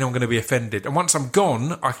okay? Is anyone going to be offended? And once I'm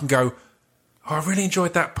gone, I can go, oh, I really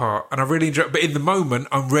enjoyed that part. And I really enjoyed. But in the moment,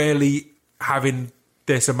 I'm rarely having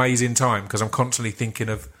this amazing time because I'm constantly thinking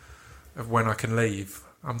of when I can leave.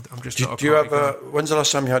 I'm just not a party Do you have guy. when's the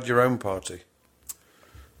last time you had your own party?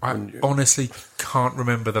 I honestly can't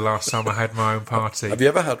remember the last time I had my own party. Have you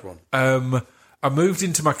ever had one? I moved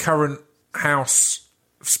into my current house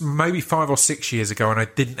maybe 5 or 6 years ago, and I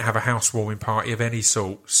didn't have a housewarming party of any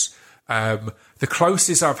sorts. The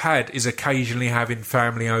closest I've had is occasionally having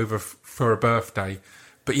family over for a birthday.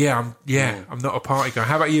 But I'm not a party guy.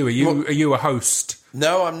 How about you? Are you a host?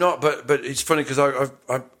 No, I'm not. But it's funny because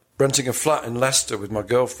I'm renting a flat in Leicester with my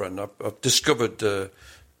girlfriend. I've discovered the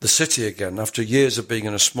city again after years of being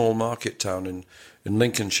in a small market town in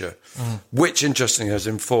Lincolnshire, which, interestingly, has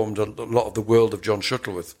informed a lot of the world of John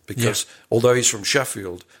Shuttleworth, because although he's from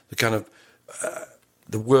Sheffield, the kind of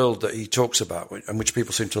the world that he talks about and which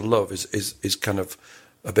people seem to love is kind of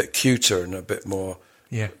a bit cuter and a bit more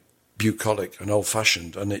bucolic and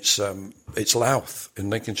old-fashioned, and it's Louth in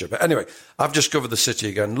Lincolnshire. But anyway, I've discovered the city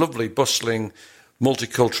again, lovely, bustling,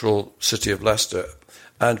 multicultural city of Leicester,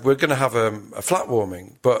 and we're going to have a flat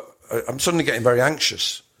warming, but I'm suddenly getting very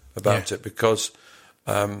anxious about it because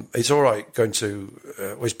it's all right going to,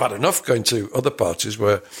 it's bad enough going to other parties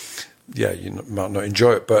where, you might not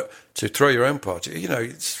enjoy it, but to throw your own party,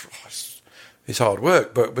 it's hard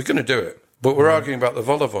work, but we're going to do it. But we're arguing about the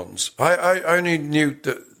vol au vents. I only knew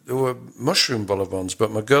that there were mushroom vol au vents,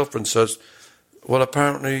 but my girlfriend says, well,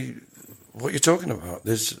 apparently, what are you talking about?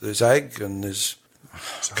 There's egg and there's...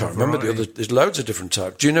 I can't remember the other. There's loads of different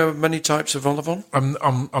types. Do you know many types of vol au vent?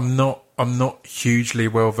 I'm not hugely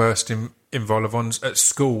well versed in vol au vents. At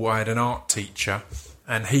school, I had an art teacher,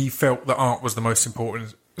 and he felt that art was the most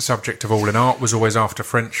important subject of all, and art was always after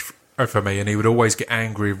French for me. And he would always get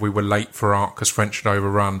angry if we were late for art because French had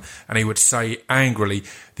overrun. And he would say angrily,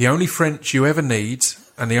 "The only French you ever need,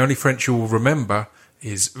 and the only French you will remember,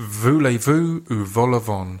 is voulez-vous ou vol au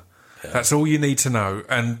vent." Yeah. That's all you need to know,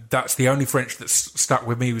 and that's the only French that's stuck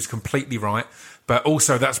with me. He was completely right, but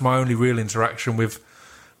also that's my only real interaction with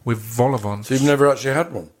vol au vents. So you've never actually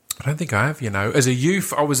had one? I don't think I have. As a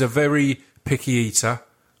youth, I was a very picky eater.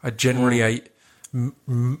 I generally ate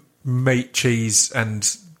meat, cheese,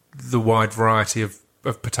 and the wide variety of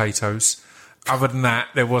potatoes. Other than that,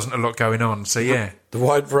 there wasn't a lot going on. So yeah, the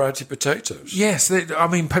wide variety of potatoes. Yes, I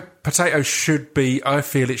mean potatoes should be. I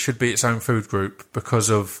feel it should be its own food group because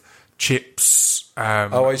of chips,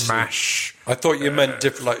 mash. I thought you meant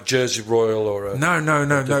different, like Jersey Royal or a... No.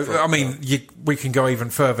 I mean, we can go even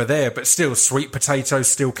further there, but still, sweet potatoes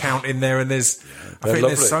still count in there, and there's... I think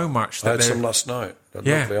there's so much that I had some last night.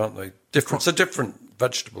 They're lovely, aren't they? It's a different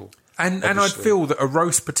vegetable. And I feel that a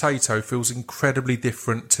roast potato feels incredibly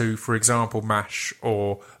different to, for example, mash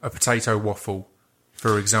or a potato waffle,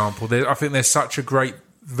 for example. I think there's such a great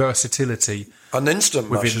versatility... An instant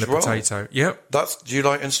mash within the as well. Potato. Yep. Do you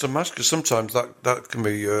like instant mash? Because sometimes that can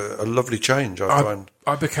be a lovely change, I find.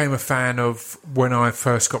 I became a fan of, when I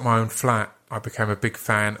first got my own flat, I became a big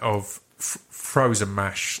fan of frozen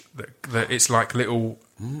mash. That it's like little...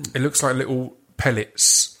 It looks like little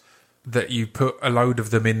pellets that you put a load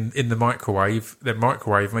of them in the microwave. They're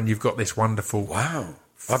microwave, and you've got this wonderful... Wow.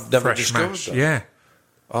 I've never discovered mash. that. Yeah.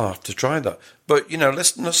 I'll have to try that. But,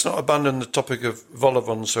 let's not abandon the topic of vol au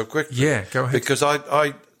vents so quickly. Yeah, go ahead. Because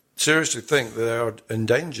I seriously think they are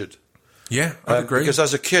endangered. Yeah, I agree. Because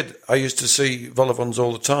as a kid, I used to see vol au vents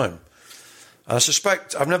all the time. And I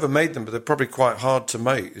suspect, I've never made them, but they're probably quite hard to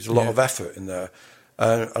make. There's a lot of effort in there.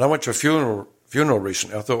 And I went to a funeral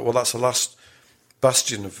recently. I thought, well, that's the last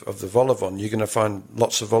bastion of the vol au vent. You're going to find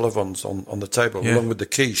lots of vol au vents on the table, along with the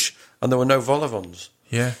quiche. And there were no vol au vents.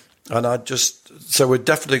 Yeah. And so we're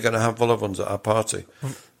definitely going to have vol au vents at our party.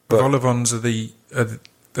 Vol au vents are the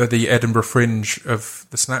Edinburgh Fringe of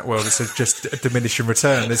the snack world. It's just a diminishing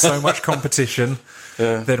return. There's so much competition.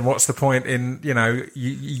 Then what's the point in,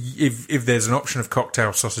 if there's an option of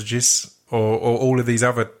cocktail sausages or all of these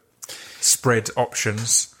other spread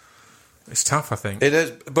options? It's tough, I think. It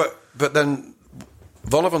is, but then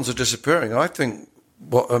vol au vents are disappearing. I think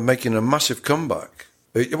what are making a massive comeback.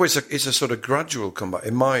 It's a sort of gradual comeback.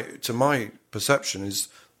 To my perception, is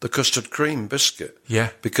the custard cream biscuit. Yeah.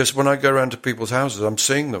 Because when I go around to people's houses, I'm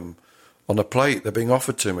seeing them on a plate. They're being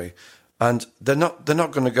offered to me, and they're not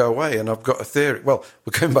going to go away. And I've got a theory. Well,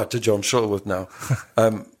 we're going back to John Shuttleworth now.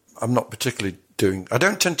 I'm not particularly I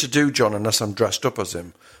don't tend to do John unless I'm dressed up as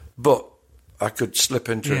him, but I could slip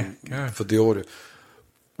into him for the order.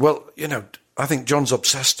 Well, I think John's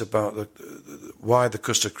obsessed about why the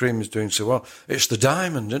custard cream is doing so well. It's the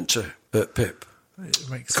diamond, isn't it, Pip? It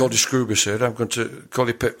makes Called sense. you Scroobius said, I'm going to call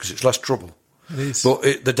you Pip because it's less trouble. It is. But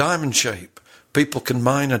the diamond shape, people can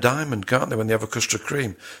mine a diamond, can't they, when they have a custard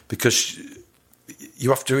cream? Because you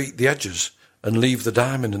have to eat the edges and leave the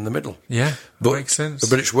diamond in the middle. Yeah, but, makes sense.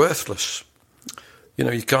 But it's worthless.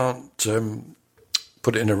 You can't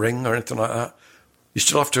put it in a ring or anything like that. You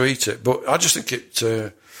still have to eat it. But I just think it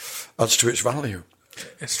adds to its value.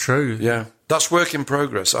 It's true. Yeah, that's work in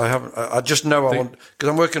progress. I just know I want, because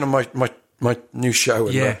I'm working on my new show,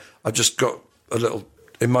 and I've just got a little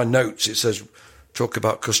in my notes. It says talk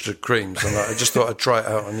about custard creams, and I just thought I'd try it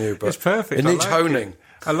out on you. But It's perfect. It needs honing. It.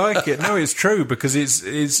 I like it. No, it's true, because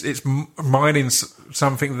it's mining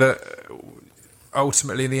something that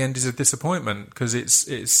ultimately in the end is a disappointment, because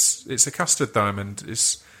it's a custard diamond.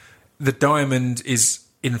 The diamond is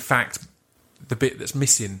in fact the bit that's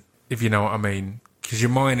missing, if you know what I mean, because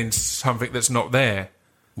you're mining something that's not there.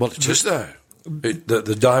 Well, it is there.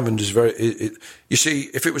 The diamond is very. You see,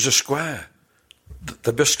 if it was a square,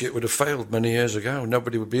 the biscuit would have failed many years ago.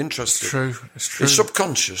 Nobody would be interested. It's true. It's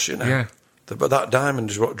subconscious, Yeah. But that diamond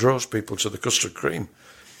is what draws people to the custard cream.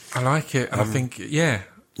 I like it, and I think, Yeah.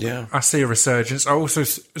 I see a resurgence. I also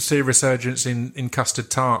see a resurgence in custard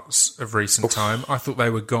tarts of recent time. I thought they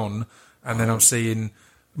were gone, and then I'm seeing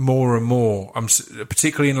more and more. I'm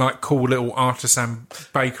particularly in like cool little artisan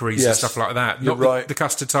bakeries and stuff like that. You're Not right. the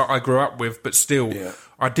custard tart I grew up with, but still,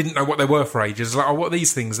 I didn't know what they were for ages. Like, what are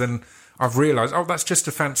these things? Then I've realised, that's just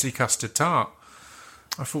a fancy custard tart.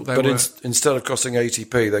 I thought they were. But instead of costing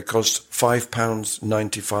 80p, they cost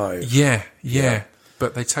 £5.95. Yeah.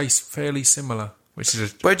 But they taste fairly similar, which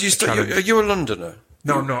is a Where do you stay? challenge. Are you a Londoner?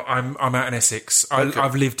 No, I'm not. I'm out in Essex. Okay.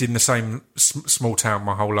 I've lived in the same small town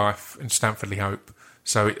my whole life in Stamford-le-Hope,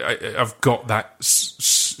 so I've got that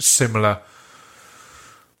similar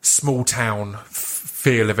small town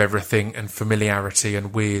feel of everything and familiarity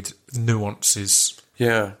and weird nuances.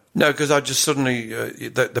 Yeah. No, because I just suddenly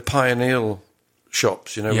the Pioneer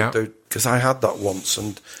shops, because I had that once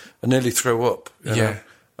and I nearly threw up. You know?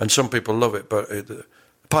 And some people love it, but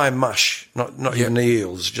pie and mash, not even the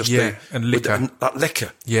eels, just and liquor. That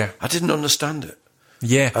liquor. Yeah, I didn't understand it.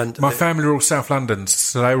 Yeah, and my family are all South London,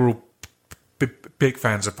 so they were all big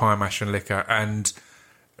fans of pie, mash, and liquor, and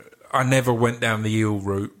I never went down the eel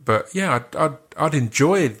route. But yeah, I'd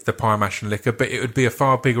enjoy the pie, mash, and liquor, but it would be a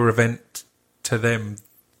far bigger event to them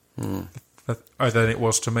than it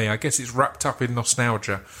was to me. I guess it's wrapped up in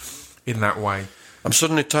nostalgia in that way. I'm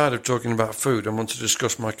suddenly tired of talking about food and want to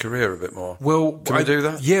discuss my career a bit more. Well, can we do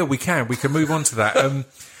that? Yeah, we can. We can move on to that.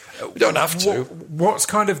 We don't have to. What's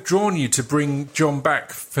kind of drawn you to bring John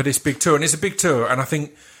back for this big tour? And it's a big tour, and I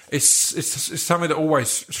think it's something that always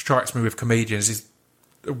strikes me with comedians is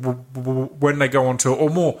when they go on tour,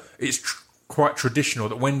 or more, it's quite traditional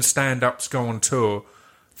that when stand-ups go on tour,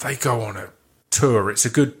 they go on a tour. It's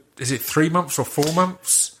a good. Is it 3 months or 4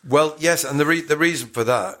 months? Well, yes, and the reason for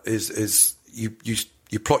that is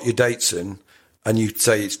you plot your dates in, and you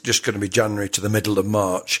say it's just going to be January to the middle of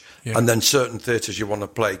March, and then certain theatres you want to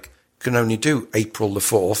play can only do April the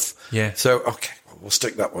 4th. Yeah. So, okay, we'll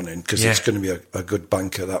stick that one in because it's going to be a good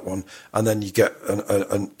banker, that one. And then you get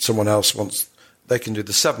and someone else wants, they can do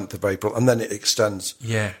the 7th of April, and then it extends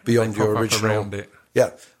beyond your original. Around it.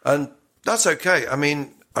 Yeah, and that's okay. I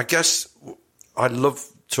mean, I guess I love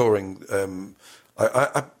touring.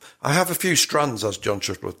 I have a few strands as John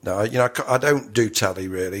Shuttleworth now. I don't do telly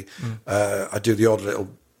really. I do the odd little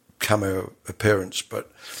cameo appearance,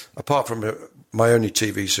 but apart from my only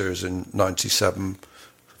TV series in '97,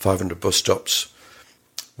 500 Bus Stops,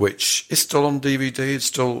 which is still on DVD, it's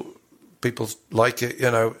still people like it,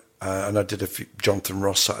 and I did a few Jonathan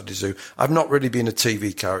Ross Saturday Zoo. I've not really been a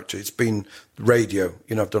TV character. It's been radio.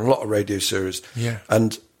 I've done a lot of radio series. Yeah.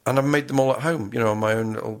 And I've made them all at home, on my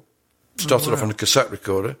own little. Started off on a cassette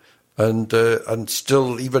recorder, and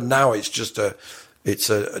still even now it's a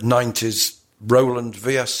 90s Roland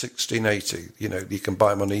VS 1680. You can buy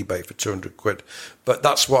them on eBay for £200. But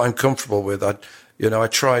that's what I'm comfortable with. I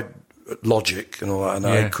tried Logic and all that, and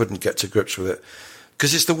I couldn't get to grips with it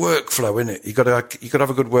because it's the workflow, isn't it? You got to have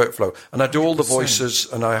a good workflow, and I do all the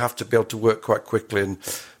voices, and I have to be able to work quite quickly. And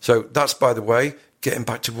so that's, by the way, getting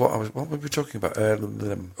back to what were we talking about?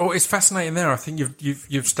 Oh, it's fascinating there. I think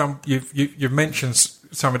you've mentioned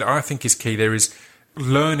something that I think is key. There is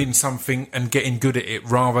learning something and getting good at it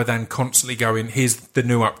rather than constantly going, here's the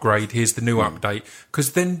new upgrade, here's the new update.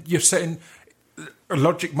 Because then you're setting...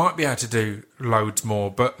 Logic might be able to do loads more,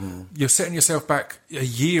 but you're setting yourself back a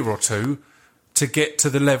year or two to get to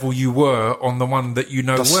the level you were on the one that you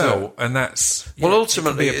know and that's... Well,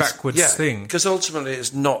 ultimately... It can be a backwards thing. Because ultimately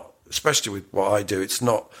it's not, especially with what I do, it's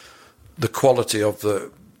not the quality of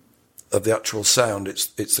the actual sound, it's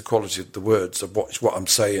the quality of the words, of what I'm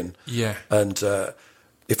saying. Yeah. And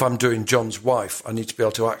if I'm doing John's Wife, I need to be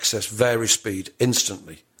able to access vari-speed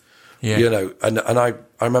instantly. Yeah. You know, and I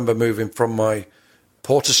remember moving from my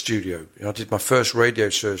Porter studio. You know, I did my first radio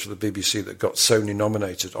series for the BBC that got Sony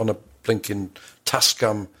nominated on a blinking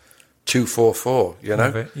Tascam 244, you know?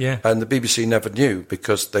 Love it, yeah. And the BBC never knew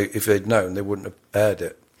because if they'd known, they wouldn't have aired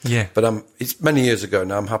it. Yeah. But it's many years ago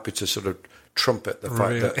now. I'm happy to sort of trumpet the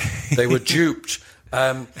fact that they were duped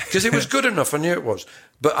because it was good enough. I knew it was.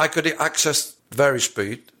 But I could access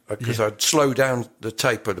vari-speed because I'd slow down the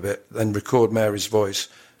tape a bit, then record Mary's voice.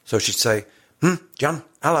 So she'd say, John,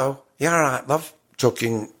 hello, you all right, love?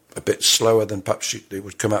 Talking a bit slower than perhaps it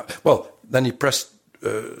would come out. Well, then you press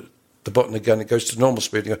the button again, it goes to normal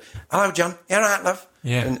speed, and you go, hello, John, you all right, love?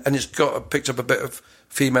 Yeah. And it's picked up a bit of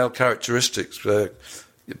female characteristics, a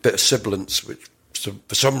bit of sibilance, which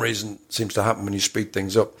for some reason seems to happen when you speed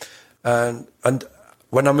things up. And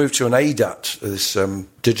when I moved to an ADAT, this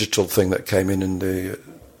digital thing that came in the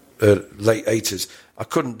late 80s, I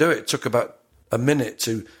couldn't do it. It took about a minute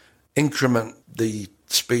to increment the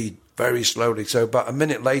speed very slowly. So about a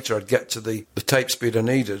minute later, I'd get to the tape speed I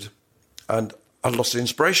needed, and I lost the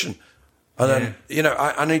inspiration. And then, you know,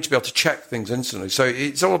 I need to be able to check things instantly. So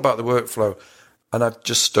it's all about the workflow. And I've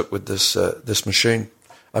just stuck with this machine.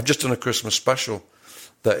 I've just done a Christmas special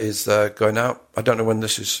that is going out. I don't know when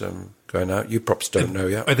this is going out. You perhaps don't know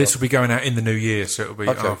yet. This will be going out in the new year, so it'll be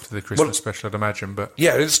after the Christmas special, I'd imagine. But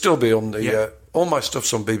yeah, it'll still be on the... all my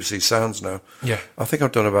stuff's on BBC Sounds now. Yeah. I think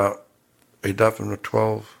I've done about 11 or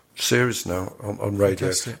 12 series now on radio.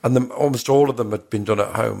 Fantastic. And almost all of them had been done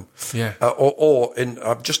at home. Yeah.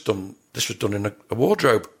 I've just done... This was done in a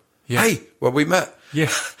wardrobe. Yeah. Hey, where we met.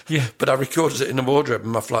 Yeah, yeah. But I recorded it in a wardrobe in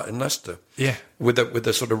my flat in Leicester. Yeah. With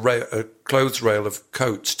a sort of a clothes rail of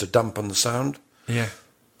coats to dampen the sound. Yeah.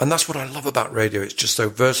 And that's what I love about radio. It's just so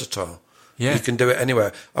versatile. Yeah. You can do it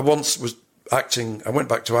anywhere. I once was acting. I went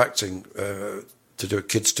back to acting to do a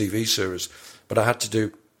kids' TV series, but I had to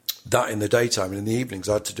do that in the daytime. And in the evenings,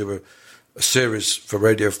 I had to do a series for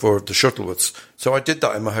Radio 4 of the Shuttleworths. So I did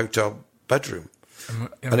that in my hotel bedroom.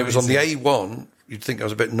 And it was on the A1. You'd think I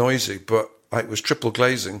was a bit noisy, but it was triple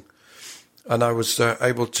glazing. And I was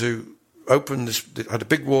able to open this. I had a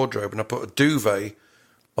big wardrobe, and I put a duvet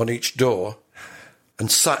on each door and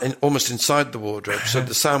sat almost inside the wardrobe, so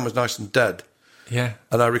the sound was nice and dead. Yeah.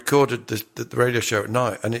 And I recorded the radio show at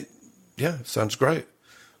night, and it sounds great.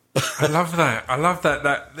 I love that. I love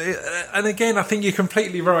that. And again, I think you're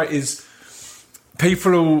completely right, is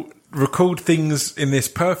people will record things in this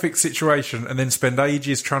perfect situation and then spend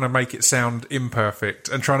ages trying to make it sound imperfect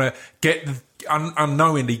and trying to get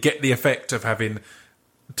unknowingly get the effect of having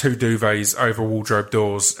two duvets over wardrobe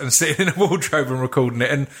doors and sitting in a wardrobe and recording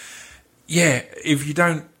it. And yeah, if you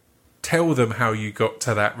don't tell them how you got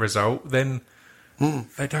to that result, then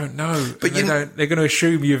they don't know. But they're going to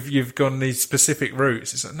assume you've gone these specific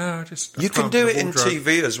routes. It's like, no, you can do it in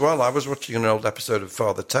TV as well. I was watching an old episode of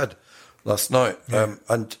Father Ted last night,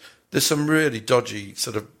 and there's some really dodgy,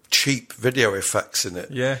 sort of cheap video effects in it.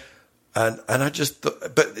 Yeah. And I just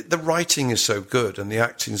thought, but the writing is so good, and the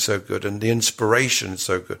acting is so good, and the inspiration is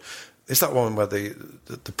so good. It's that one where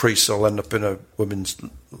the priests all end up in a women's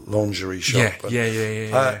lingerie shop.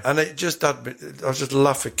 Yeah. And it just had me, I was just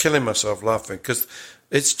laughing, killing myself laughing, because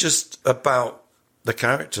it's just about the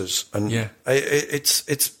characters, and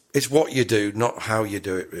it's what you do, not how you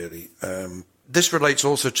do it, really. This relates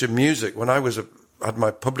also to music. When I had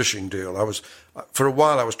my publishing deal, for a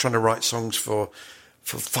while I was trying to write songs for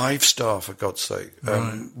Five Star, for God's sake.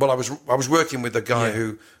 Right. Well, I was working with a guy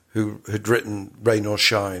who had written Rain or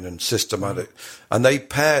Shine and Systematic, and they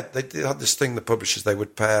had this thing, the publishers, they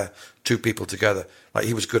would pair two people together. Like,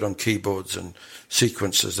 he was good on keyboards and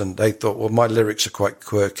sequences, and they thought, well, my lyrics are quite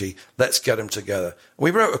quirky, let's get them together.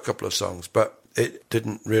 We wrote a couple of songs, but it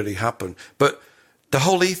didn't really happen. But the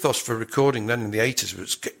whole ethos for recording then in the 80s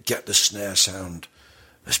was get the snare sound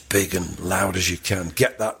as big and loud as you can,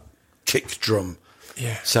 get that kick drum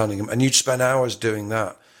sounding, and you'd spend hours doing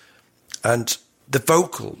that. And the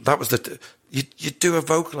vocal, that was you'd do a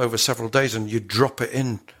vocal over several days, and you'd drop it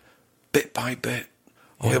in bit by bit,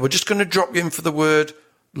 yeah, we're just going to drop you in for the word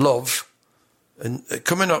love, and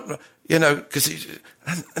coming up, because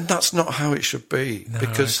and that's not how it should be. No,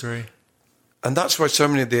 because, I agree. And that's why so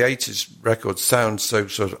many of the 80s records sound so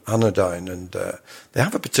sort of anodyne, and they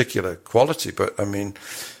have a particular quality. But I mean,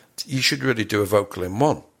 you should really do a vocal in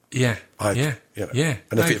one. Yeah, yeah.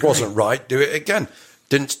 And if it wasn't right, do it again.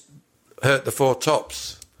 Didn't hurt the Four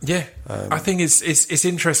Tops. Yeah, I think it's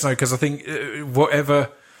interesting though, because I think whatever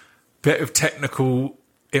bit of technical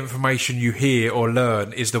information you hear or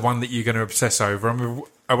learn is the one that you're going to obsess over. I remember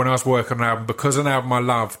when I was working on an album, because an album I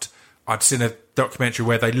loved, I'd seen a documentary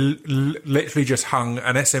where they literally just hung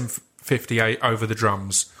an SM58 over the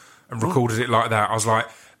drums and recorded it like that. I was like,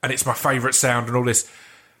 and it's my favourite sound and all this.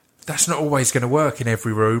 That's not always going to work in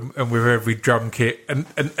every room and with every drum kit and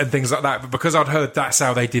things like that. But because I'd heard that's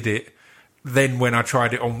how they did it, then when I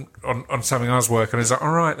tried it on something I was working, I was like,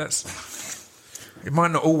 all right, it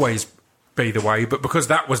might not always be the way, but because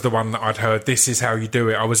that was the one that I'd heard, this is how you do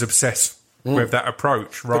it, I was obsessed with that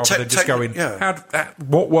approach rather than just going,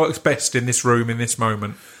 what works best in this room in this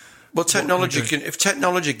moment? Well, if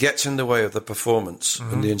technology gets in the way of the performance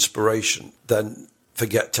and the inspiration, then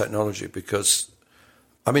forget technology, because,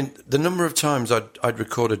 I mean, the number of times I'd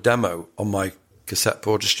record a demo on my cassette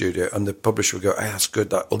Porter studio, and the publisher would go, "Hey, that's good.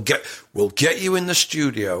 That we'll get you in the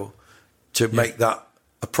studio to make that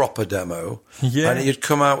a proper demo." Yeah. And you'd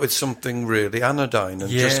come out with something really anodyne and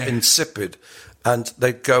just insipid, and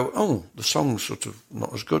they'd go, "Oh, the song's sort of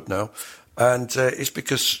not as good now," and it's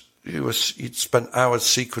because you'd spent hours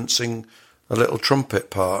sequencing a little trumpet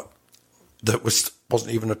part that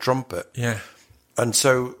wasn't even a trumpet. Yeah. And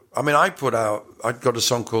so, I mean, I'd got a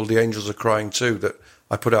song called "The Angels Are Crying Too" that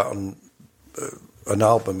I put out on an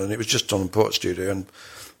album, and it was just done in Port Studio, and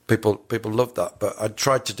people loved that. But I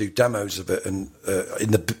tried to do demos of it and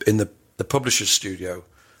in the publisher's studio,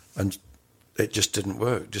 and it just didn't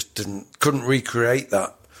work. Couldn't recreate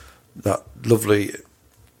that lovely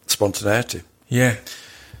spontaneity. Yeah.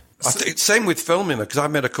 Same with filming, because I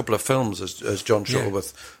made a couple of films as John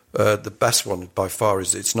Shuttleworth. The best one by far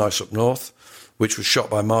is "It's Nice Up North," which was shot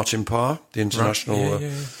by Martin Parr, the international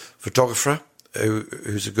photographer,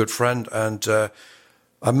 who's a good friend, and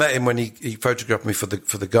I met him when he photographed me for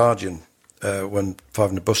the Guardian when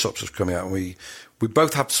 500 Bus Stops was coming out, and we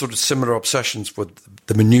both had sort of similar obsessions with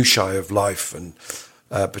the minutiae of life, and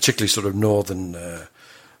particularly sort of northern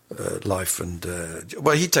life, and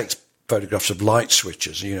well, he takes photographs of light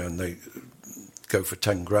switches, and they go for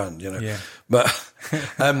 10 grand, Yeah. But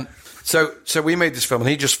so we made this film, and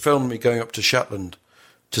he just filmed me going up to Shetland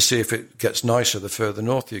to see if it gets nicer the further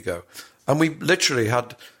north you go. And we literally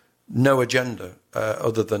had no agenda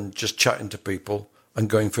other than just chatting to people and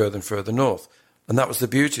going further and further north. And that was the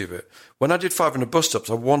beauty of it. When I did 500 Bus Stops,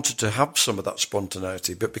 I wanted to have some of that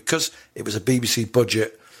spontaneity, but because it was a BBC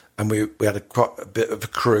budget and we had quite a bit of a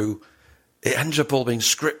crew, it ended up all being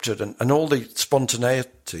scripted, and all the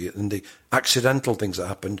spontaneity and the accidental things that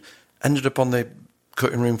happened ended up on the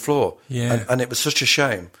cutting room floor. Yeah. And it was such a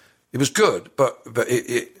shame. It was good, but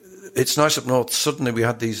It's Nice Up North. Suddenly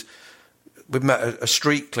we met a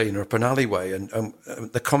street cleaner up an alleyway, and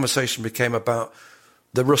the conversation became about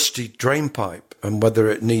the rusty drain pipe and whether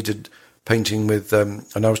it needed painting with.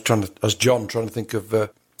 And I was trying to think of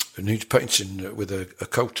who needs painting with a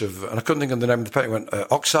coat of, and I couldn't think of the name of the paint. I went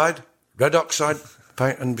oxide, red oxide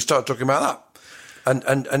paint, and we started talking about that.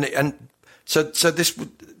 And so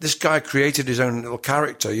this guy created his own little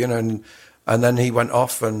character, and then he went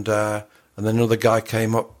off, and then another guy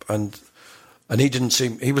came up, and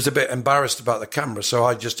he was a bit embarrassed about the camera, so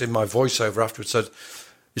I just, in my voiceover afterwards, said,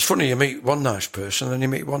 "It's funny, you meet one nice person and then you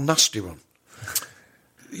meet one nasty one."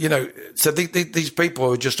 So these people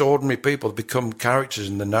who are just ordinary people become characters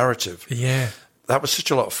in the narrative. Yeah. That was such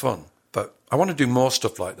a lot of fun, but I want to do more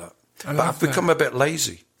stuff like that. But I've become a bit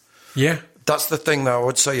lazy. Yeah. That's the thing that I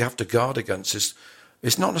would say you have to guard against.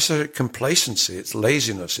 It's not necessarily complacency, it's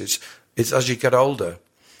laziness. It's as you get older,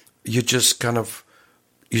 you just kind of,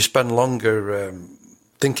 you spend longer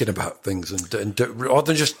thinking about things rather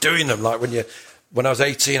than just doing them. Like when I was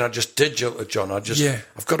 18, I just did Jilted John.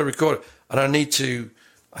 I've got to record it, and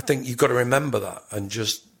I think you've got to remember that and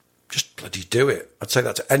just bloody do it. I'd say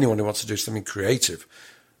that to anyone who wants to do something creative,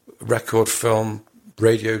 record, film,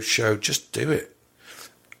 radio show, just do it.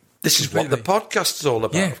 This is what the podcast is all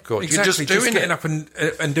about, of course. Exactly. You're just getting up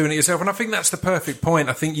and doing it yourself. And I think that's the perfect point.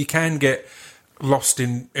 I think you can get lost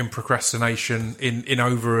in procrastination, in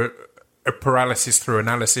over a paralysis through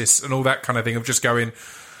analysis and all that kind of thing of just going,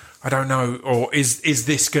 I don't know, or is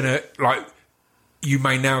this going to, like, you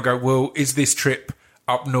may now go, well, is this trip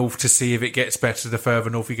up north to see if it gets better the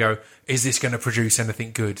further north you go? Is this going to produce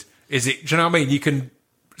anything good? Is it, do you know what I mean? You can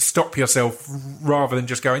stop yourself rather than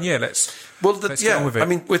just going, let's get on with it. I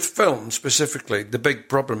mean, with film specifically, the big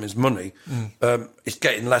problem is money. It's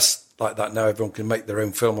getting less like that now. Everyone can make their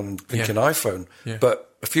own film on an iPhone. Yeah.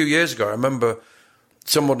 But a few years ago, I remember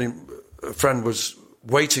a friend was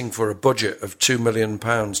waiting for a budget of £2 million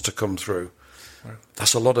to come through. Wow.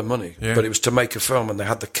 That's a lot of money. Yeah. But it was to make a film, and they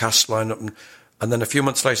had the cast lined up. And then a few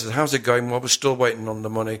months later, how's it going? Well, we're still waiting on the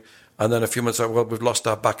money. And then a few months later, well, we've lost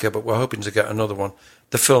our backer, but we're hoping to get another one.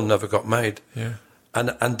 The film never got made. Yeah. And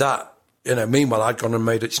that, meanwhile, I'd gone and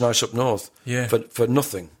made It's Nice Up North for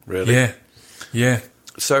nothing, really. Yeah. Yeah.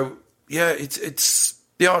 So, it's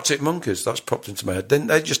the Arctic Monkeys. That's popped into my head.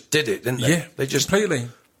 They just did it, didn't they? Yeah, they just completely.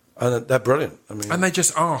 And they're brilliant. I mean, and they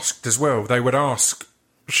just asked as well. They would ask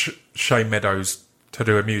Shane Meadows to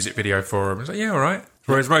do a music video for them. It's like, all right.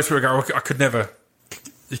 Whereas most people go, I could never.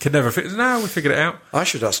 You could never fit. No, we figured it out. I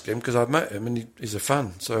should ask him because I've met him and he's a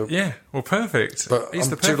fan. So yeah, well, perfect. But he's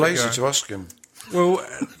I'm too lazy to ask him. Well,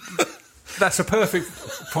 that's a perfect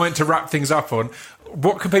point to wrap things up on.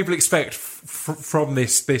 What can people expect from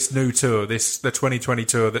this new tour, the 2020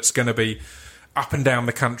 tour that's going to be up and down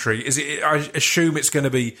the country? I assume it's going to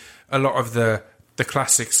be a lot of the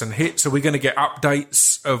classics and hits. Are we going to get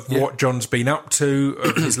updates of what John's been up to,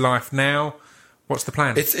 of his life now? What's the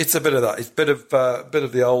plan? It's a bit of that. It's a bit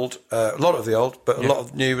of the old, a lot of the old, but a lot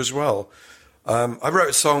of new as well. I wrote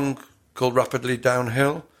a song called Rapidly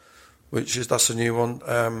Downhill, that's a new one.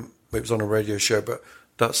 It was on a radio show, but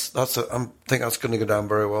I think that's going to go down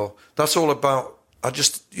very well. That's all about.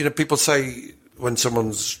 People say when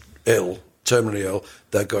someone's ill, terminally ill,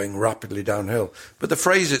 they're going rapidly downhill. But the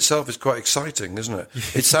phrase itself is quite exciting, isn't it?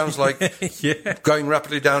 It sounds like going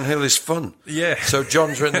rapidly downhill is fun. Yeah. So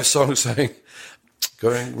John's written a song saying,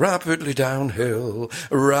 going rapidly downhill,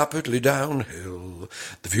 the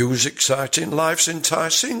view's exciting, life's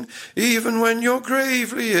enticing, even when you're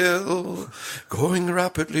gravely ill. Going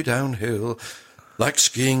rapidly downhill, like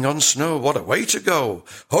skiing on snow, what a way to go.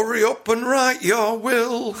 Hurry up and write your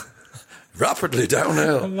will. Rapidly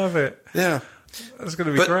downhill. I love it. Yeah. That's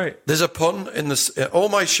going to be great. There's a pun in this. All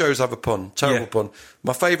my shows have a pun, terrible pun.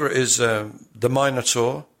 My favourite is the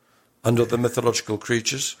Minotaur and Other Mythological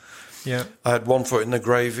Creatures. Yeah. I had One Foot in the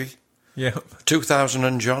Gravy. Yeah. 2000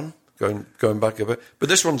 and John, going back a bit. But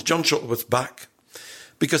this one's John Shuttleworth's back,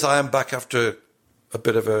 because I am back after a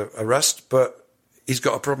bit of a rest, but he's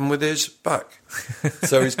got a problem with his back.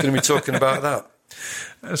 So he's going to be talking about that.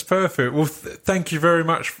 That's perfect. Well, thank you very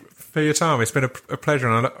much for your time. It's been a pleasure,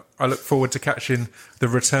 and I look forward to catching the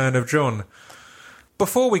return of John.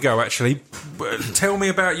 Before we go, actually, tell me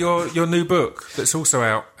about your new book that's also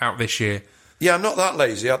out this year. Yeah, I'm not that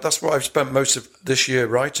lazy. That's what I've spent most of this year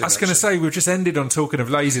writing. I was going to say, we've just ended on talking of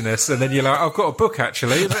laziness, and then you're like, I've got a book,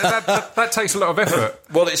 actually. That takes a lot of effort.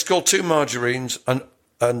 Well, it's called Two Margarines and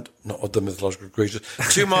not Other Mythological Creatures.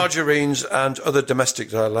 Two Margarines and Other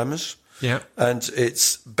Domestic Dilemmas. Yeah. And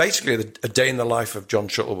it's basically a day in the life of John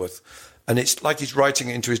Shuttleworth. And it's like he's writing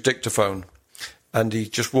it into his dictaphone, and he's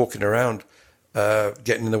just walking around,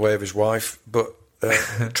 getting in the way of his wife, but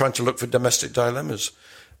trying to look for domestic dilemmas.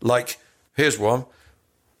 Like, here's one.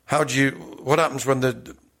 What happens when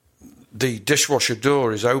the dishwasher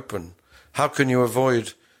door is open? How can you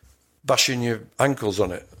avoid bashing your ankles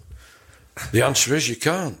on it? The answer is you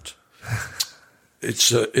can't.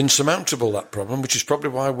 It's insurmountable, that problem, which is probably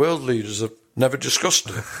why world leaders have never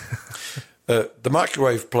discussed it. The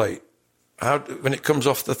microwave plate, when it comes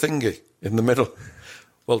off the thingy in the middle.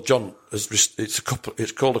 Well, John, it's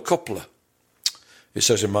called a coupler. It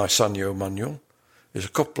says in my Sanyo manual, it's a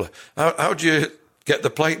coupler. How do you get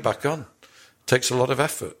the plate back on? It takes a lot of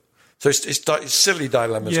effort. So it's silly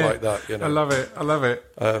dilemmas like that. You know? I love it.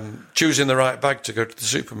 Choosing the right bag to go to the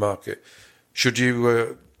supermarket. Should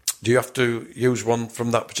you... do you have to use one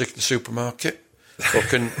from that particular supermarket? Or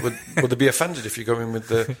would they be offended if you go in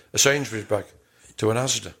with a Sainsbury's bag to an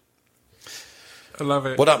Asda? I love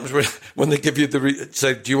it. What happens when they give you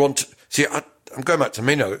say, do you want... See, I'm going back to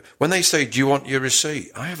me now. When they say, do you want your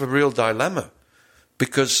receipt? I have a real dilemma,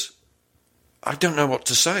 because I don't know what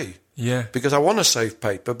to say. Yeah. Because I want to save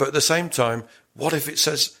paper, but at the same time, what if it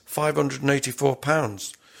says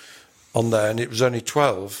 £584 on there and it was only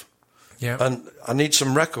 12? Yeah. And I need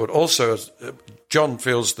some record. Also, John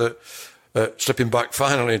feels that, slipping back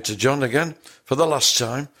finally into John again, for the last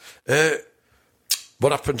time,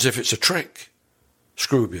 what happens if it's a trick?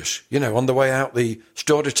 Scroobius. On the way out, the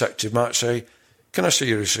store detective might say, can I see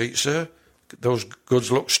your receipt, sir? Those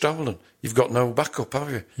goods look stolen. You've got no backup,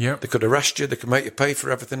 have you? Yeah. They could arrest you. They could make you pay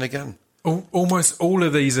for everything again. Almost all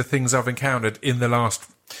of these are things I've encountered in the last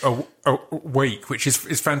a week, which is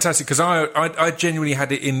fantastic, because I genuinely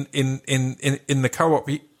had it in the co-op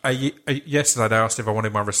yesterday they asked if I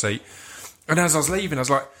wanted my receipt, and as I was leaving, I was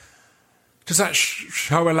like, does that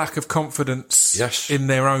show a lack of confidence in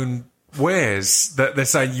their own wares that they're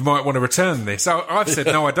saying you might want to return this? I've said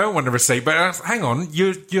no, I don't want a receipt, but hang on,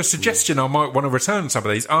 your suggestion I might want to return some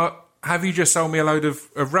of these. Have you just sold me a load of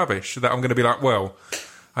rubbish that I'm going to be like, well,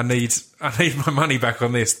 I need my money back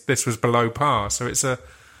on this. This was below par, so it's a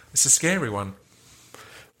scary one.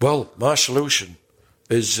 Well, my solution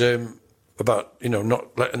is about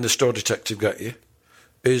not letting the store detective get you,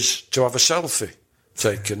 is to have a selfie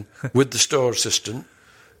taken with the store assistant,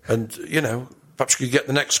 and perhaps you get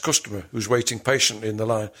the next customer who's waiting patiently in the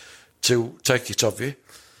line to take it of you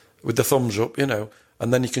with the thumbs up,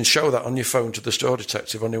 and then you can show that on your phone to the store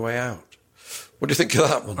detective on your way out. What do you think of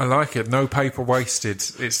that one? I like it. No paper wasted.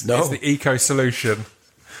 It's the eco solution.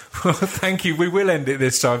 Well, thank you. We will end it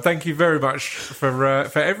this time. Thank you very much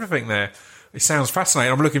for everything there. It sounds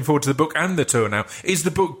fascinating. I'm looking forward to the book and the tour now. Is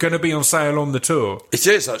the book going to be on sale on the tour? It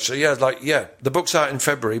is, actually, yeah. The book's out in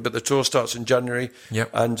February, but the tour starts in January. Yep.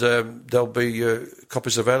 And there'll be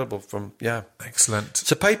copies available from, Excellent.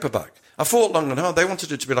 It's a paperback. I thought long and hard. They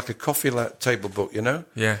wanted it to be like a coffee table book,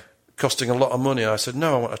 Yeah. Costing a lot of money. I said,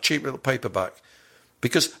 no, I want a cheap little paperback.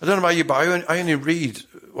 Because, I don't know about you, but I only read,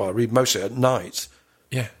 I read mostly at night.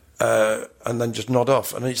 Yeah. And then just nod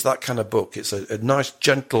off. And it's that kind of book. It's a nice,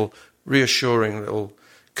 gentle, reassuring little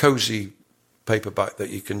cosy paperback that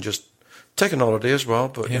you can just take on holiday as well.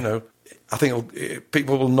 But, I think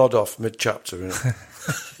people will nod off mid-chapter.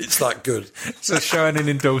 It's that good. It's a shining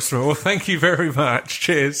endorsement. Well, thank you very much.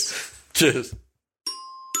 Cheers. Cheers.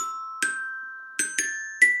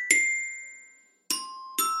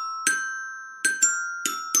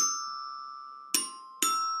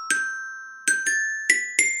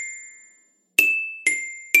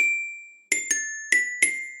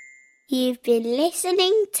 You've been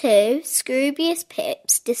listening to Scroobius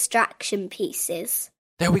Pip's Distraction Pieces.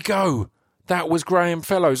 There we go. That was Graham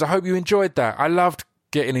Fellows. I hope you enjoyed that. I loved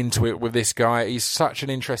getting into it with this guy. He's such an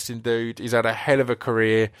interesting dude. He's had a hell of a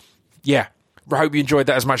career. Yeah, I hope you enjoyed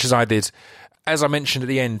that as much as I did. As I mentioned at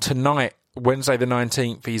the end, tonight, Wednesday the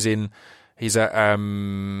 19th, he's at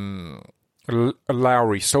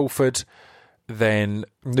Lowry Salford, then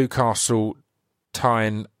Newcastle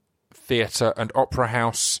Tyne Theatre and Opera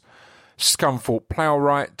House, Scunthorpe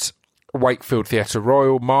Plowright, Wakefield Theatre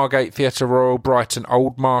Royal, Margate Theatre Royal, Brighton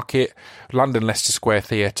Old Market, London Leicester Square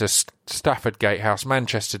Theatre, Stafford Gatehouse,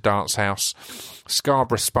 Manchester Dance House,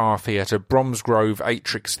 Scarborough Spa Theatre, Bromsgrove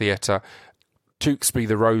Atrix Theatre, Tewkesbury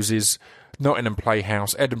The Roses, Nottingham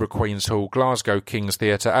Playhouse, Edinburgh Queen's Hall, Glasgow King's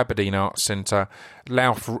Theatre, Aberdeen Arts Centre,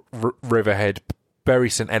 Louth Riverhead,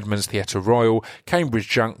 Bury St Edmunds Theatre Royal, Cambridge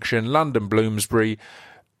Junction, London Bloomsbury,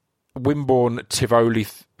 Wimborne Tivoli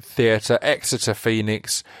Theatre, Exeter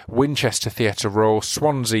Phoenix, Winchester Theatre Royal,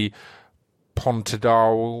 Swansea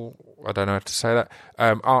Pontedal, I don't know how to say that,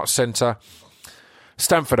 Arts Centre,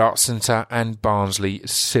 Stamford Arts Centre and Barnsley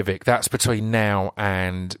Civic. That's between now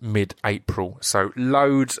and mid-April. So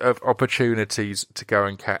loads of opportunities to go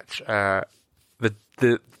and catch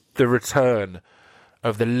the return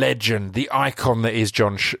of the legend, the icon that is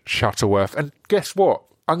John Shuttleworth. And guess what?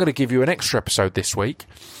 I'm going to give you an extra episode this week.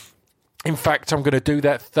 In fact, I'm going to do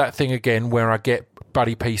that thing again where I get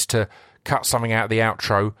Buddy Peace to cut something out of the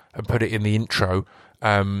outro and put it in the intro. So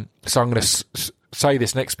I'm going to say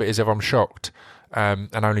this next bit as if I'm shocked and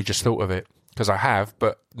only just thought of it, because I have,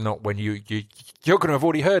 but not when you're going to have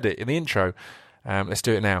already heard it in the intro. Let's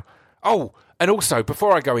do it now. Oh, and also,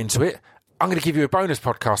 before I go into it, I'm going to give you a bonus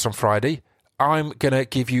podcast on Friday. I'm going to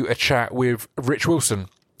give you a chat with Rich Wilson,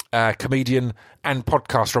 comedian and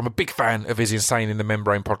podcaster. I'm a big fan of his Insane in the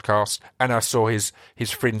Membrane podcast, and I saw his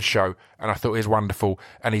Fringe show, and I thought he was wonderful,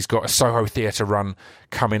 and he's got a Soho Theatre run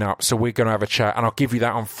coming up, so we're going to have a chat, and I'll give you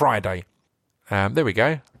that on Friday. There we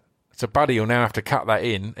go. So Buddy will now have to cut that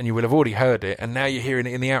in, and you will have already heard it, and now you're hearing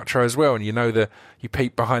it in the outro as well, and you know you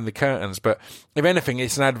peep behind the curtains. But if anything,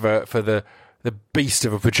 it's an advert for the beast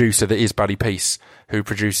of a producer that is Buddy Peace, who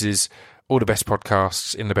produces all the best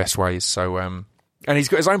podcasts in the best ways. So, and he's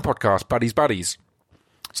got his own podcast, Buddy's Buddies.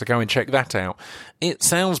 So go and check that out. It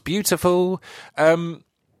sounds beautiful.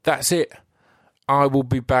 That's it. I will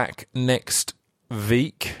be back next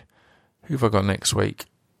week. Who have I got next week?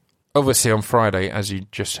 Obviously on Friday, as you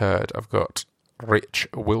just heard, I've got Rich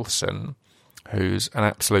Wilson, who's an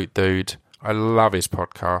absolute dude. I love his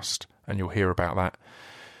podcast, and you'll hear about that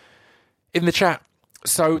in the chat.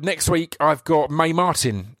 So next week, I've got Mae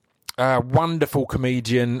Martin, a wonderful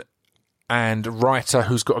comedian and writer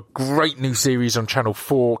who's got a great new series on Channel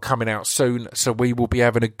 4 coming out soon. So we will be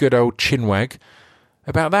having a good old chinwag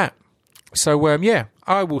about that. So,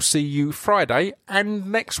 I will see you Friday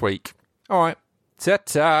and next week. All right.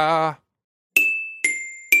 Ta-ta.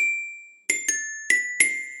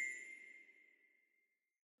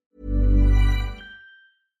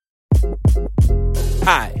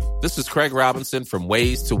 Hi, this is Craig Robinson from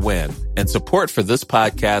Ways to Win, and support for this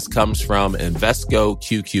podcast comes from Invesco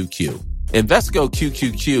QQQ. Invesco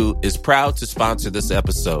QQQ is proud to sponsor this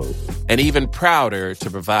episode, and even prouder to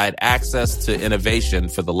provide access to innovation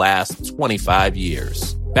for the last 25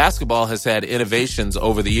 years. Basketball has had innovations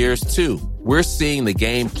over the years, too. We're seeing the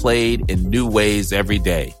game played in new ways every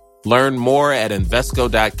day. Learn more at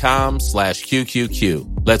Invesco.com/QQQ.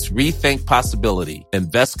 Let's rethink possibility.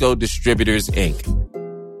 Invesco Distributors, Inc.